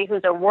somebody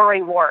who's a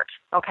worrywart,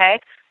 okay?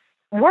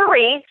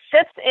 Worry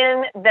sits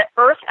in the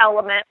earth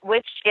element,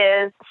 which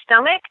is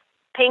stomach,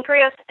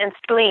 pancreas, and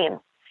spleen.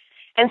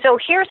 And so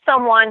here's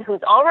someone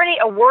who's already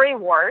a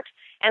worrywart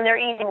and they're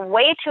eating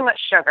way too much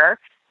sugar.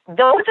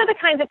 Those are the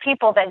kinds of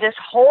people that just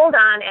hold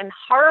on and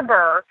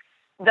harbor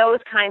those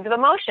kinds of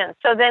emotions.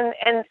 So then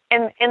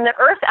in the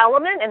earth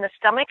element, in the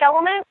stomach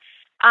element,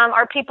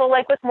 are people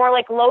with more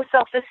low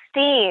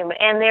self-esteem,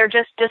 and they're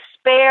just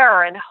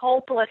despair and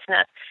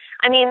hopelessness.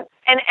 And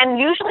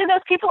usually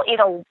those people eat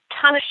a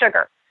ton of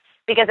sugar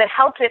because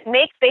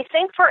they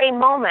think for a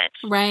moment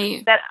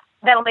right.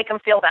 that'll make them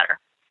feel better.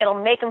 It'll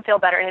make them feel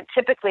better, and it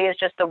typically is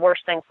just the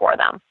worst thing for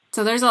them.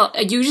 So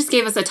you just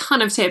gave us a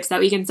ton of tips that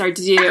we can start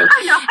to do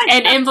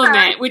and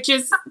implement, which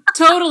is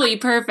totally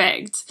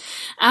perfect.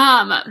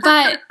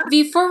 But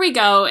before we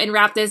go and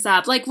wrap this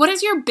up, what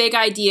is your big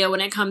idea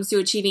when it comes to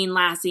achieving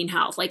lasting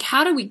health?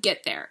 How do we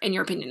get there, in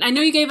your opinion? I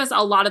know you gave us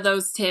a lot of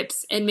those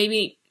tips, and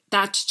maybe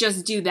that's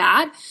just do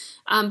that.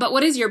 But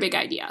what is your big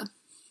idea?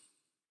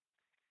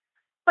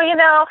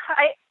 Well,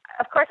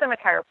 of course I'm a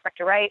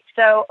chiropractor, right?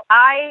 So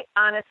I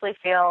honestly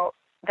feel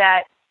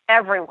that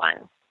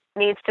everyone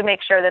needs to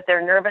make sure that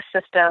their nervous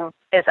system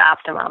is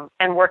optimum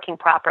and working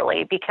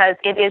properly because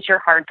it is your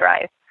hard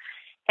drive.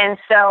 And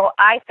so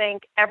I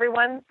think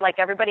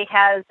everybody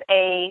has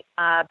a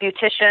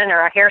beautician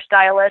or a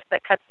hairstylist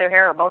that cuts their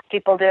hair, or most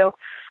people do.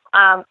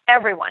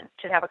 Everyone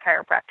should have a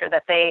chiropractor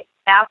that they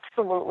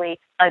absolutely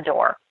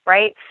adore,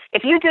 right?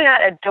 If you do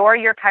not adore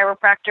your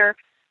chiropractor,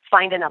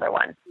 find another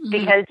one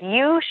because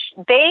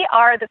they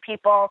are the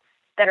people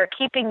that are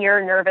keeping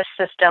your nervous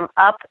system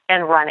up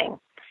and running.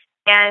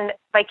 And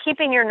by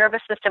keeping your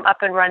nervous system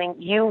up and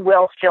running, you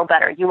will feel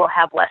better. You will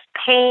have less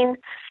pain.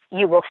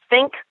 You will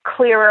think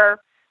clearer.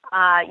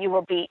 You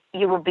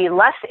will be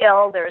less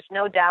ill. There's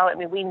no doubt.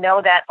 We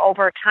know that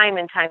over time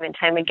and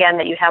time again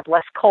that you have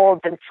less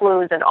colds and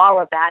flus and all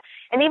of that.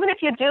 And even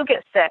if you do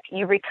get sick,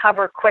 you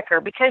recover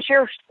quicker because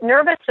your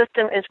nervous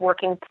system is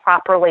working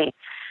properly.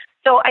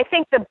 So I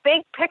think the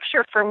big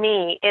picture for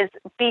me is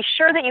be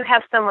sure that you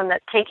have someone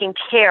that's taking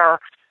care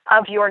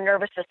of your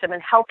nervous system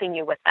and helping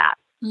you with that.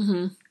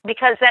 Mm-hmm.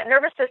 Because that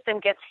nervous system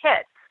gets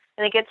hit,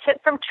 and it gets hit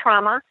from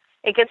trauma,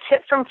 it gets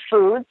hit from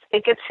foods,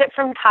 it gets hit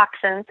from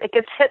toxins, it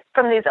gets hit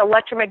from these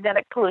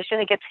electromagnetic pollution,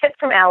 it gets hit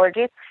from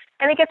allergies,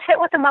 and it gets hit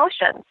with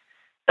emotions.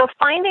 So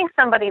finding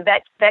somebody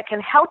that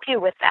can help you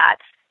with that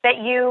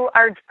you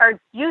are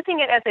using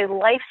it as a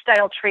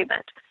lifestyle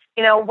treatment,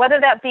 whether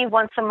that be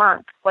once a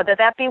month, whether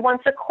that be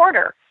once a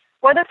quarter,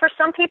 whether for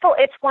some people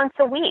it's once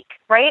a week,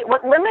 right?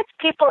 What limits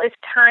people is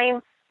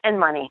time and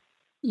money.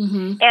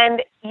 Mm-hmm.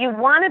 And you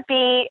want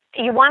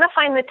to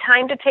find the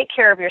time to take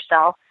care of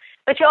yourself,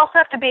 but you also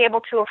have to be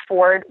able to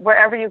afford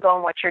wherever you go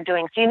and what you're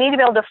doing. So you need to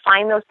be able to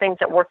find those things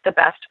that work the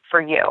best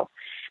for you.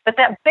 But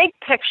that big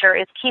picture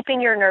is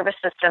keeping your nervous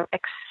system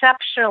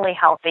exceptionally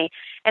healthy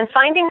and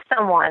finding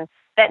someone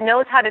that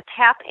knows how to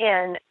tap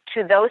in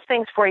to those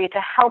things for you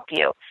to help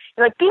you.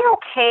 Be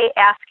okay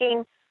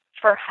asking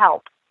for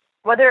help,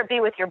 whether it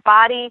be with your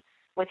body,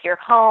 with your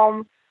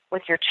home,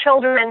 with your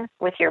children,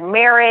 with your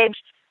marriage,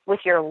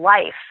 with your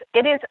life.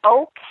 It is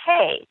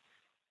okay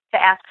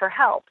to ask for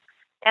help.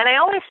 And I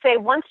always say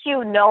once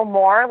you know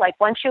more,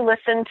 once you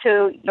listen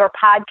to your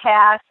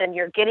podcast and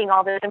you're getting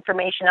all this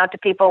information out to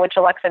people, which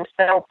Alexa, I'm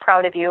so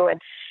proud of you,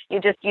 and you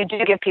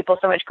do give people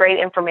so much great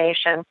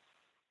information.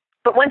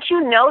 But once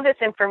you know this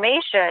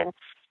information,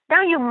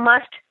 now you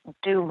must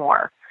do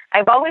more.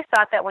 I've always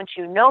thought that once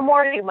you know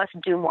more, you must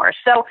do more.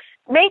 So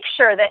make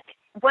sure that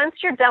once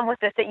you're done with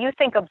this, that you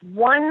think of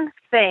one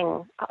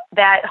thing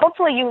that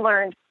hopefully you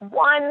learned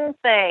one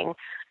thing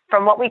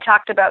from what we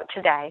talked about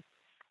today,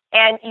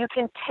 and you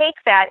can take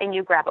that and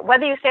you grab it.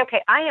 Whether you say,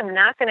 okay, I am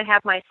not going to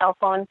have my cell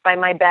phone by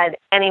my bed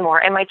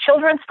anymore, and my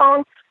children's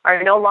phones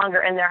are no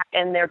longer in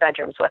their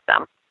bedrooms with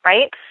them,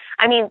 right?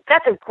 I mean,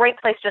 that's a great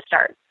place to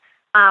start.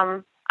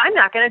 I'm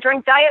not going to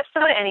drink diet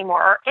soda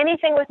anymore or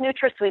anything with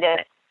NutraSweet in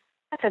it.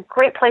 That's a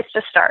great place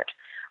to start.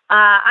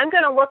 I'm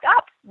going to look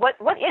up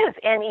what is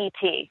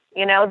NET.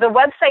 The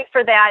website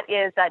for that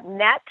is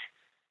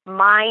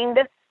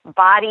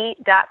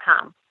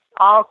netmindbody.com,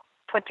 all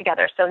put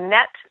together. So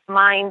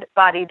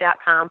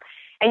netmindbody.com.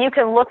 And you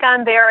can look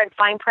on there and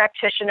find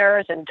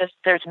practitioners, and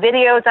there's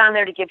videos on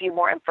there to give you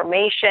more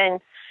information.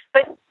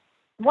 But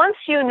once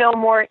you know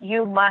more,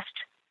 you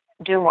must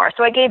do more.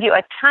 So I gave you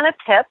a ton of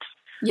tips.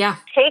 Yeah.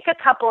 Take a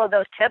couple of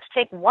those tips,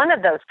 take one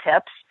of those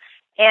tips,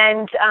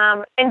 and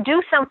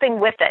do something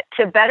with it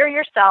to better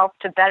yourself,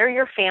 to better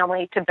your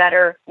family, to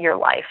better your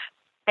life.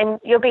 And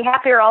you'll be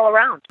happier all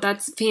around.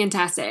 That's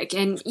fantastic.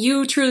 And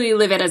you truly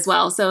live it as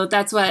well. So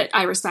that's what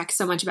I respect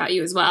so much about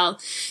you as well.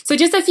 So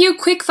just a few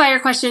quick fire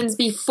questions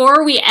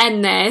before we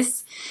end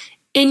this.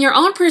 In your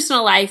own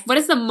personal life, what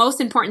is the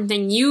most important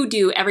thing you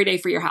do every day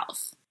for your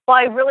health? Well,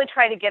 I really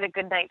try to get a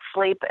good night's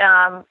sleep.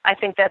 I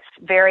think that's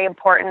very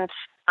important.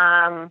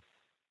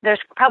 There's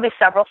probably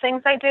several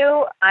things I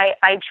do.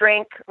 I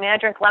drink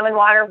lemon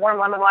water, warm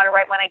lemon water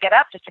right when I get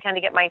up, just to kind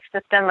of get my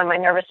system and my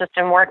nervous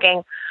system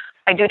working.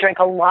 I do drink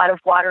a lot of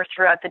water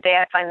throughout the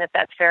day. I find that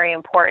that's very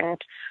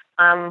important.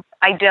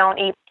 I don't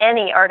eat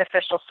any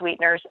artificial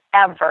sweeteners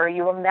ever.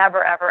 You will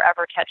never, ever,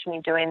 ever catch me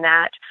doing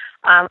that.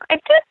 I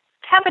did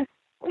have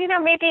I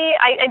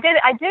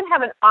did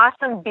have an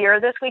awesome beer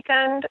this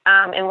weekend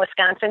in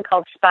Wisconsin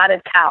called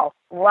Spotted Cow.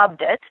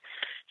 Loved it.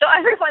 So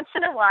every once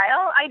in a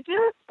while, I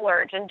do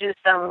splurge and do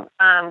some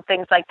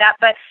things like that.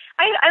 But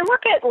I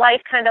look at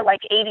life kind of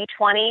like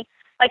 80-20.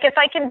 Like if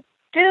I can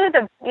do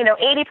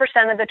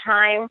 80% of the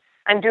time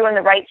I'm doing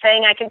the right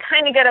thing, I can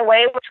kind of get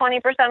away with 20%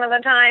 of the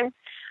time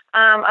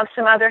of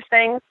some other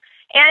things.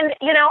 And,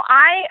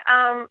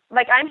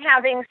 I'm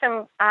having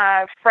some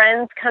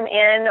friends come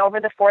in over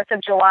the 4th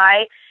of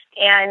July,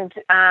 and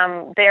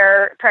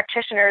they're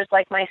practitioners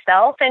like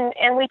myself,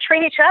 and we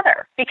treat each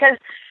other because,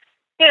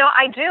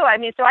 I do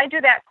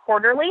that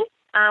quarterly,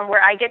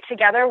 where I get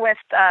together with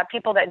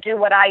people that do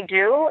what I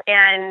do,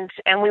 and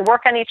we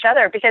work on each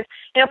other because,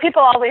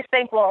 people always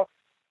think, well,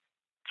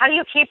 how do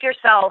you keep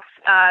yourself,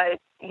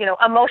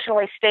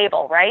 emotionally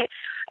stable, right?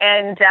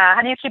 And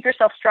how do you keep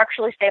yourself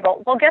structurally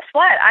stable? Well, guess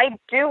what? I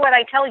do what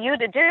I tell you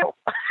to do.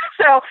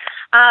 So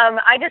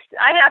I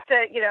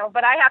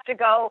have to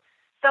go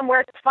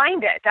somewhere to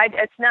find it.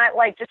 It's not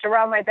like just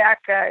around my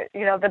back,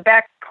 the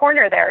back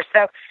corner there.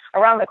 So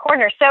around the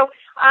corner. So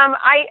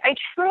I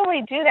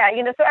truly do that.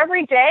 So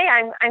every day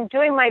I'm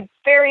doing my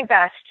very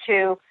best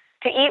to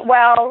eat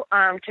well,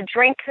 to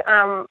drink,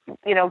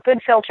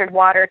 good filtered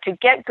water, to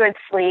get good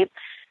sleep.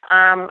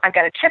 I've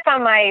got a chip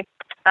on my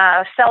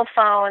cell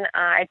phone.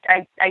 I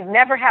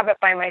never have it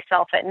by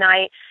myself at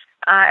night.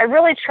 I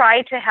really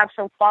try to have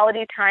some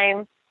quality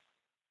time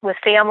with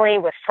family,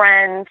 with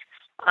friends,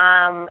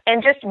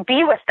 and just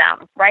be with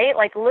them, right?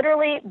 Like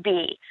literally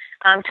be,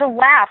 to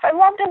laugh. I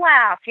love to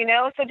laugh,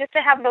 so just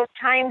to have those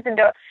times and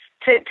to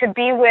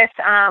be with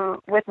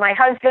my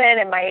husband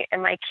and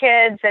my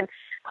kids and,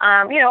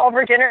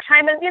 over dinner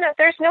time, and,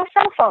 there's no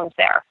cell phones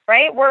there,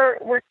 right?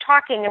 We're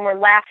talking and we're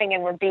laughing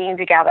and we're being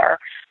together.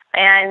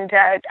 And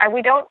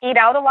we don't eat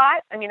out a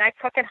lot. I mean, I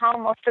cook at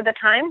home most of the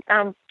time.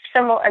 I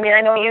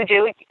know you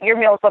do. Your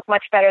meals look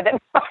much better than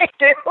I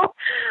do.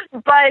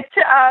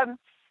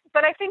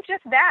 But I think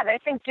just that. I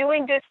think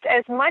doing just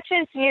as much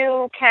as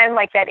you can,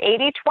 like that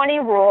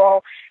 80-20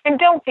 rule, and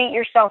don't beat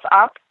yourself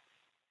up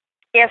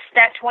if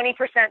that 20%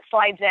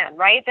 slides in,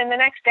 right? Then the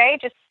next day,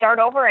 just start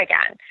over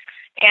again.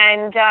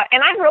 And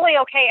I'm really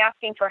okay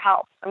asking for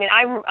help. I mean,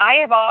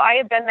 I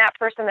have been that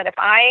person that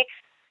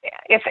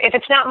if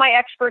it's not my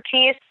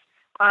expertise,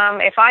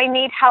 if I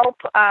need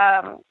help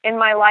in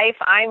my life,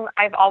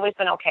 I've always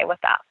been okay with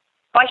that.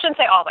 Well, I shouldn't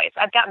say always.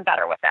 I've gotten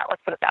better with that.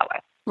 Let's put it that way.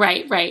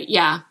 Right.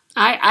 Yeah.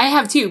 I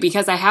have too,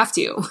 because I have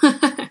to.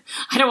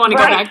 I don't want to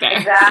go back there.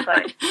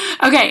 Exactly.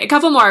 Okay, a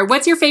couple more.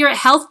 What's your favorite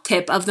health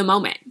tip of the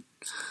moment?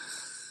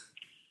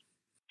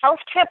 Health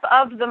tip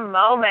of the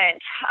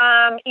moment.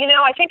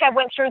 I think I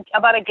went through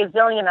about a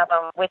gazillion of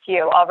them with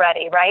you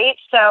already, right?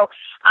 So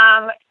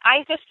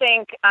I just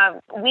think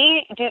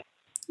we do.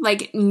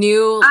 Like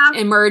new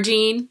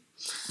emerging?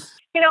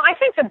 I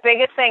think the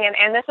biggest thing,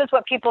 and this is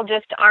what people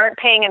just aren't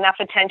paying enough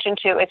attention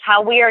to, is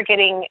how we are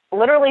getting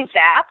literally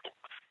zapped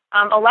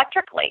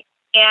electrically.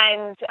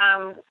 And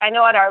I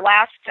know at our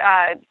last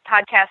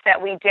podcast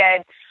that we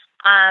did,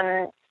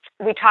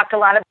 we talked a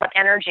lot about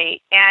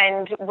energy,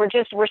 and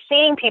we're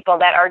seeing people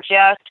that are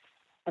just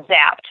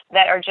zapped,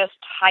 that are just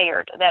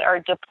tired, that are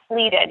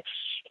depleted.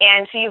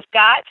 And so you've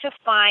got to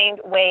find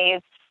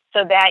ways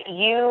so that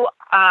you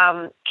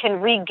can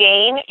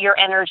regain your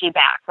energy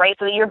back, right?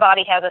 So that your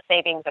body has a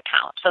savings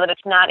account, so that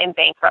it's not in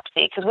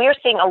bankruptcy. Because we are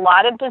seeing a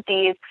lot of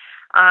disease,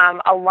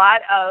 a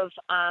lot of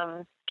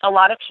a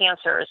lot of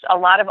cancers, a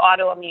lot of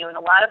autoimmune,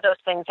 a lot of those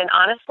things. And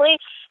honestly,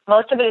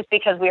 most of it is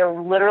because we are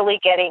literally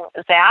getting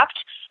zapped.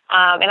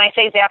 And I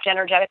say zapped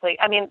energetically.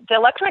 I mean, the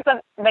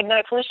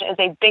electromagnetic pollution is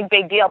a big,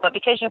 big deal, but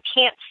because you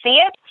can't see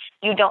it,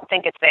 you don't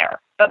think it's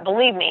there. But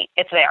believe me,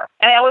 it's there.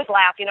 And I always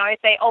laugh. I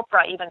say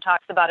Oprah even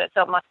talks about it,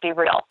 so it must be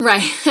real.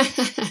 Right.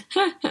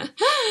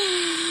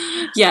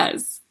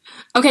 Yes.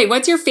 Okay,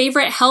 what's your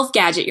favorite health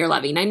gadget you're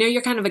loving? I know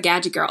you're kind of a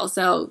gadget girl,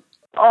 so.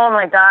 Oh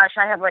my gosh,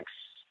 I have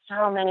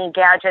so many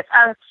gadgets.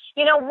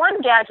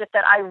 One gadget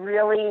that I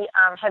really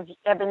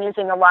have been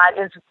using a lot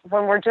is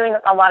when we're doing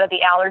a lot of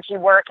the allergy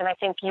work, and I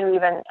think you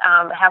even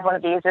have one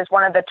of these, is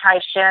one of the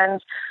Tai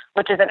Shins,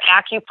 which is an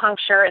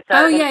acupuncture. It's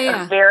a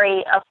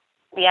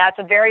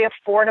very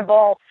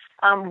affordable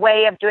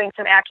way of doing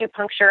some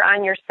acupuncture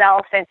on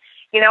yourself. And,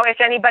 if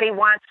anybody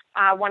wants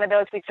one of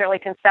those, we certainly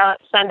can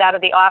send out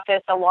of the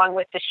office along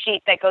with the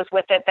sheet that goes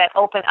with it that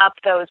open up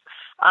those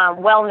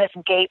wellness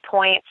gate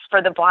points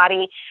for the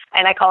body.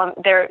 And I call them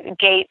their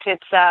gate.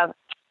 It's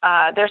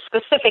they're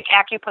specific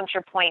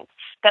acupuncture points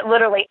that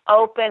literally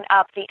open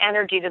up the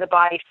energy to the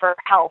body for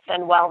health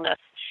and wellness.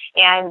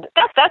 And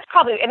that's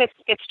probably, and it's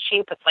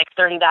cheap. It's like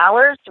 $30,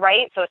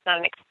 right? So it's not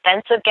an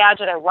expensive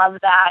gadget. I love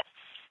that.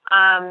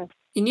 And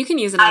you can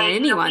use it on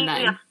anyone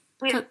then.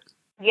 We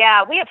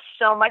have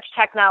so much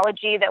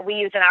technology that we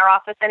use in our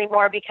office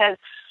anymore because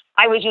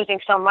I was using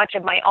so much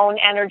of my own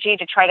energy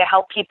to try to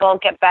help people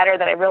get better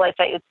that I realized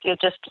that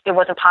it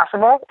wasn't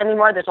possible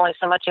anymore. There's only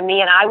so much of me,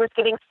 and I was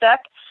getting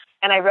sick.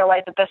 And I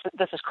realized that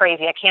this is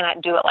crazy. I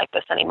cannot do it like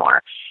this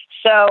anymore.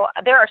 So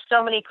there are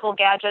so many cool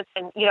gadgets,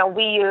 and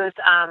we use.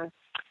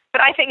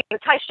 But I think the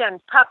Tai Shin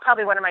is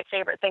probably one of my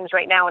favorite things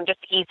right now, and just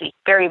easy,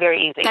 very,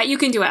 very easy. That you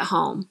can do at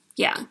home.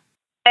 Yeah.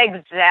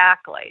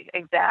 Exactly.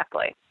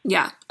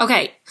 Yeah.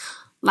 Okay.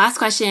 Last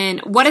question.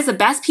 What is the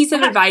best piece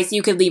of advice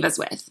you could leave us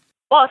with?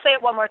 Well, I'll say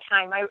it one more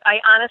time. I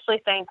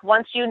honestly think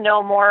once you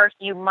know more,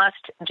 you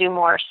must do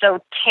more. So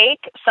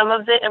take some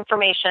of the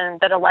information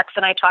that Alexa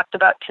and I talked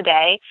about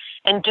today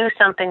and do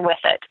something with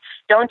it.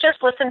 Don't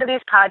just listen to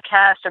these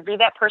podcasts or be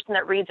that person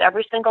that reads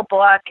every single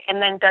book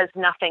and then does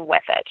nothing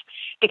with it.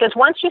 Because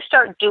once you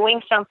start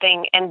doing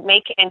something and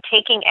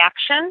taking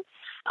action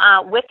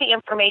with the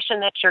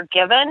information that you're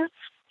given,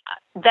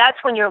 that's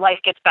when your life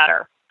gets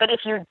better. But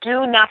if you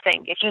do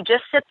nothing, if you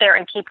just sit there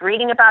and keep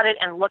reading about it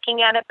and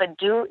looking at it, but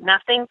do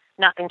nothing,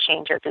 nothing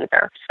changes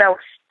either. So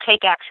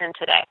take action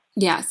today.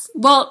 Yes.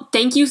 Well,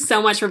 thank you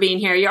so much for being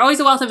here. You're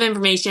always a wealth of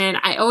information.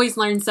 I always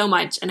learn so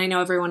much, and I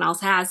know everyone else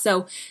has.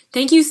 So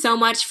thank you so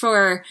much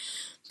for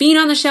being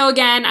on the show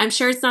again. I'm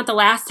sure it's not the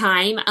last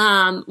time.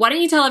 Why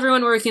don't you tell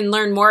everyone where we can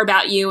learn more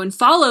about you and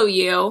follow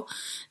you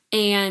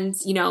and,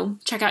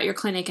 check out your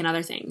clinic and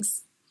other things?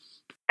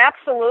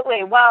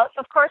 Absolutely. Well,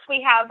 of course, we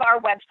have our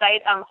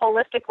website,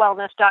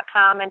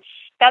 holisticwellness.com, and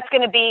that's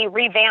going to be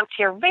revamped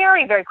here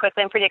very, very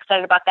quickly. I'm pretty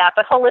excited about that.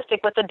 But holistic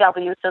with a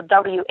W, so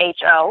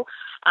WHO,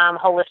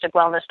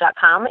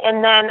 holisticwellness.com.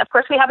 And then, of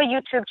course, we have a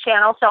YouTube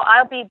channel, so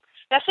I'll be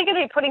actually going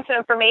to be putting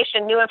some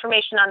new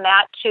information on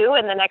that, too,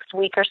 in the next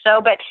week or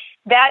so. But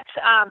that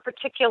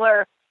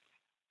particular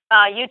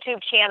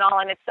YouTube channel,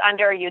 and it's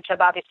under YouTube.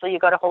 Obviously, you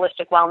go to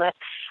Holistic Wellness.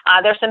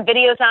 There's some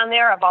videos on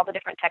there of all the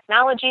different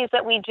technologies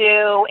that we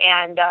do,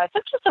 and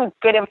it's just some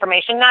good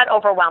information, not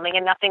overwhelming,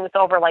 and nothing that's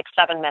over like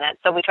 7 minutes.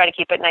 So we try to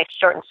keep it nice,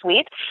 short, and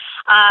sweet.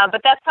 But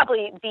that's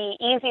probably the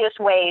easiest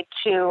way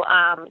to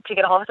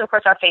get a hold of us. Of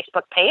course, our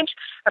Facebook page.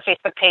 Our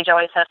Facebook page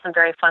always has some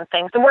very fun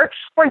things, and we're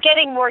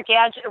getting more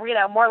gadget,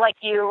 more like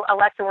you,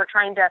 Alexa. We're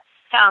trying to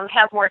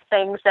have more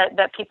things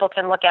that people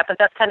can look at, but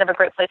that's kind of a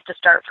great place to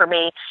start for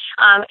me.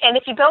 And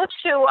if you go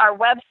to our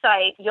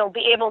website, you'll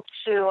be able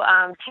to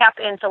tap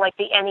into like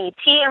the NET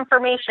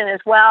information as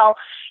well.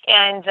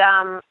 And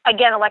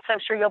again, Alexa, I'm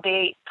sure you'll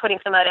be putting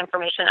some of that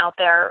information out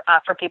there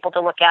for people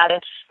to look at.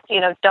 And,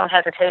 don't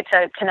hesitate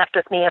to connect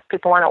with me if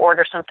people want to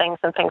order some things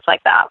and things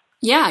like that.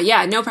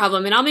 Yeah, no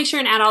problem. And I'll make sure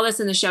and add all this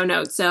in the show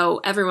notes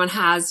so everyone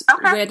has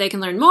where they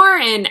can learn more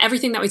and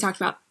everything that we talked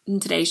about in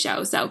today's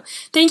show. So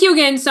thank you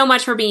again so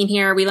much for being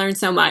here. We learned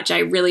so much. I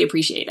really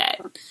appreciate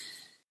it.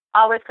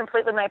 Always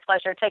completely my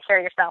pleasure. Take care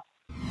of yourself.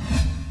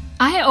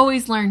 I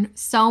always learn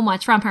so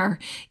much from her.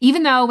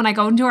 Even though when I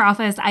go into her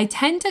office, I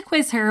tend to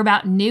quiz her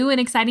about new and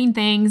exciting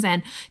things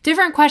and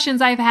different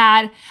questions I've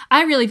had.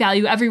 I really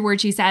value every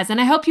word she says,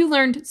 and I hope you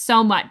learned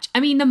so much.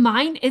 I mean, the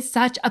mind is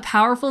such a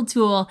powerful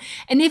tool,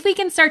 and if we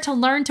can start to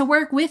learn to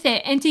work with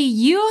it and to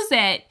use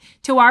it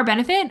to our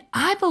benefit,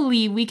 I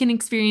believe we can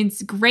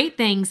experience great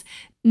things,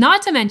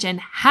 not to mention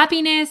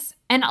happiness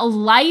and a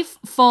life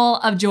full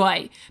of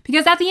joy.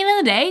 Because at the end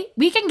of the day,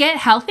 we can get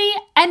healthy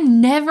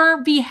and never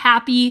be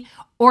happy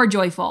or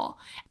joyful.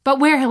 But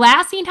where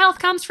lasting health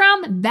comes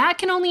from, that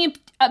can only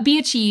be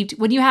achieved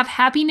when you have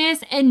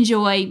happiness and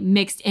joy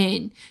mixed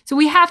in. So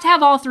we have to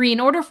have all three in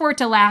order for it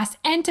to last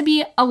and to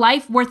be a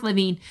life worth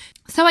living.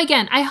 So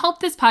again, I hope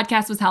this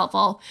podcast was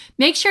helpful.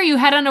 Make sure you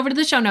head on over to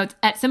the show notes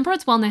at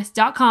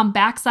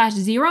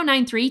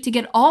simplerootswellness.com/093 to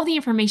get all the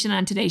information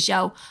on today's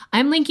show.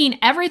 I'm linking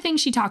everything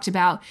she talked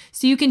about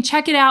so you can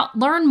check it out,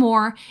 learn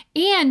more,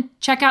 and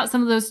check out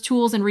some of those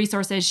tools and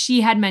resources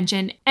she had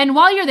mentioned. And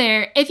while you're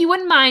there, if you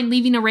wouldn't mind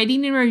leaving a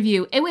rating and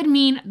review, it would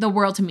mean the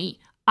world to me.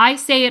 I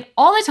say it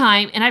all the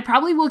time, and I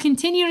probably will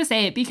continue to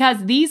say it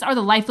because these are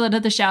the lifeblood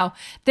of the show.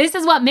 This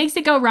is what makes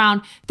it go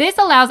round. This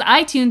allows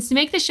iTunes to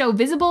make the show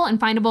visible and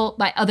findable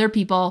by other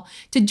people,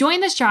 to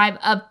join this tribe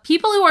of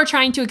people who are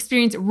trying to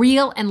experience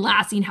real and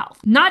lasting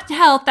health. Not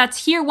health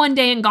that's here one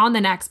day and gone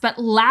the next, but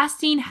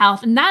lasting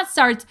health, and that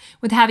starts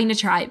with having a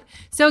tribe.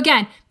 So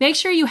again, make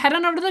sure you head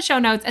on over to the show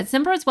notes at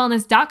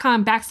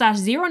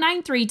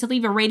simplerootswellness.com/093 to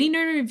leave a rating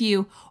and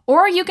review,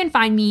 or you can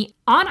find me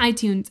on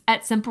iTunes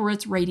at Simple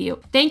Roots Radio.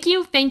 Thank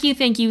you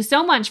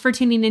so much for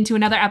tuning into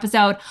another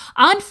episode.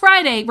 On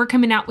Friday, we're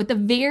coming out with the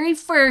very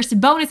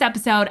first bonus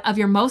episode of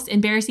your most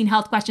embarrassing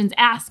health questions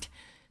asked.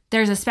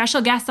 There's a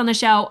special guest on the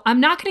show. I'm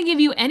not going to give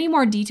you any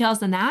more details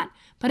than that,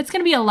 but it's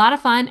going to be a lot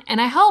of fun,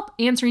 and I hope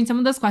answering some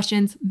of those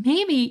questions,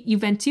 maybe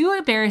you've been too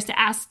embarrassed to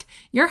ask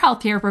your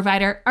healthcare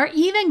provider or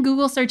even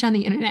Google search on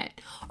the internet.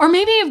 Or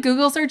maybe you've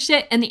Google searched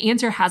it and the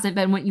answer hasn't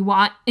been what you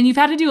want, and you've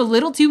had to do a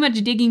little too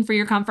much digging for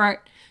your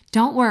comfort.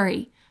 Don't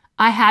worry.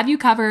 I have you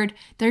covered.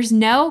 There's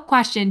no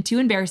question too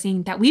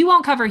embarrassing that we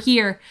won't cover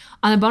here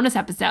on the bonus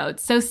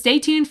episode. So stay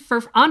tuned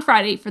on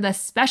Friday for the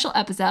special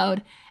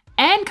episode.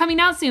 And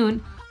coming out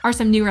soon are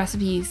some new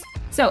recipes.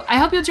 So I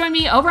hope you'll join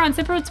me over on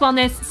Simple Roots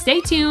Wellness.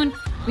 Stay tuned.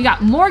 We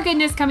got more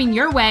goodness coming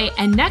your way.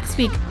 And next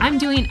week, I'm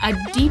doing a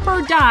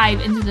deeper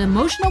dive into the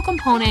emotional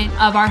component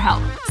of our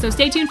health. So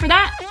stay tuned for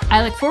that.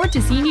 I look forward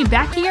to seeing you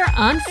back here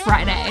on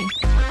Friday.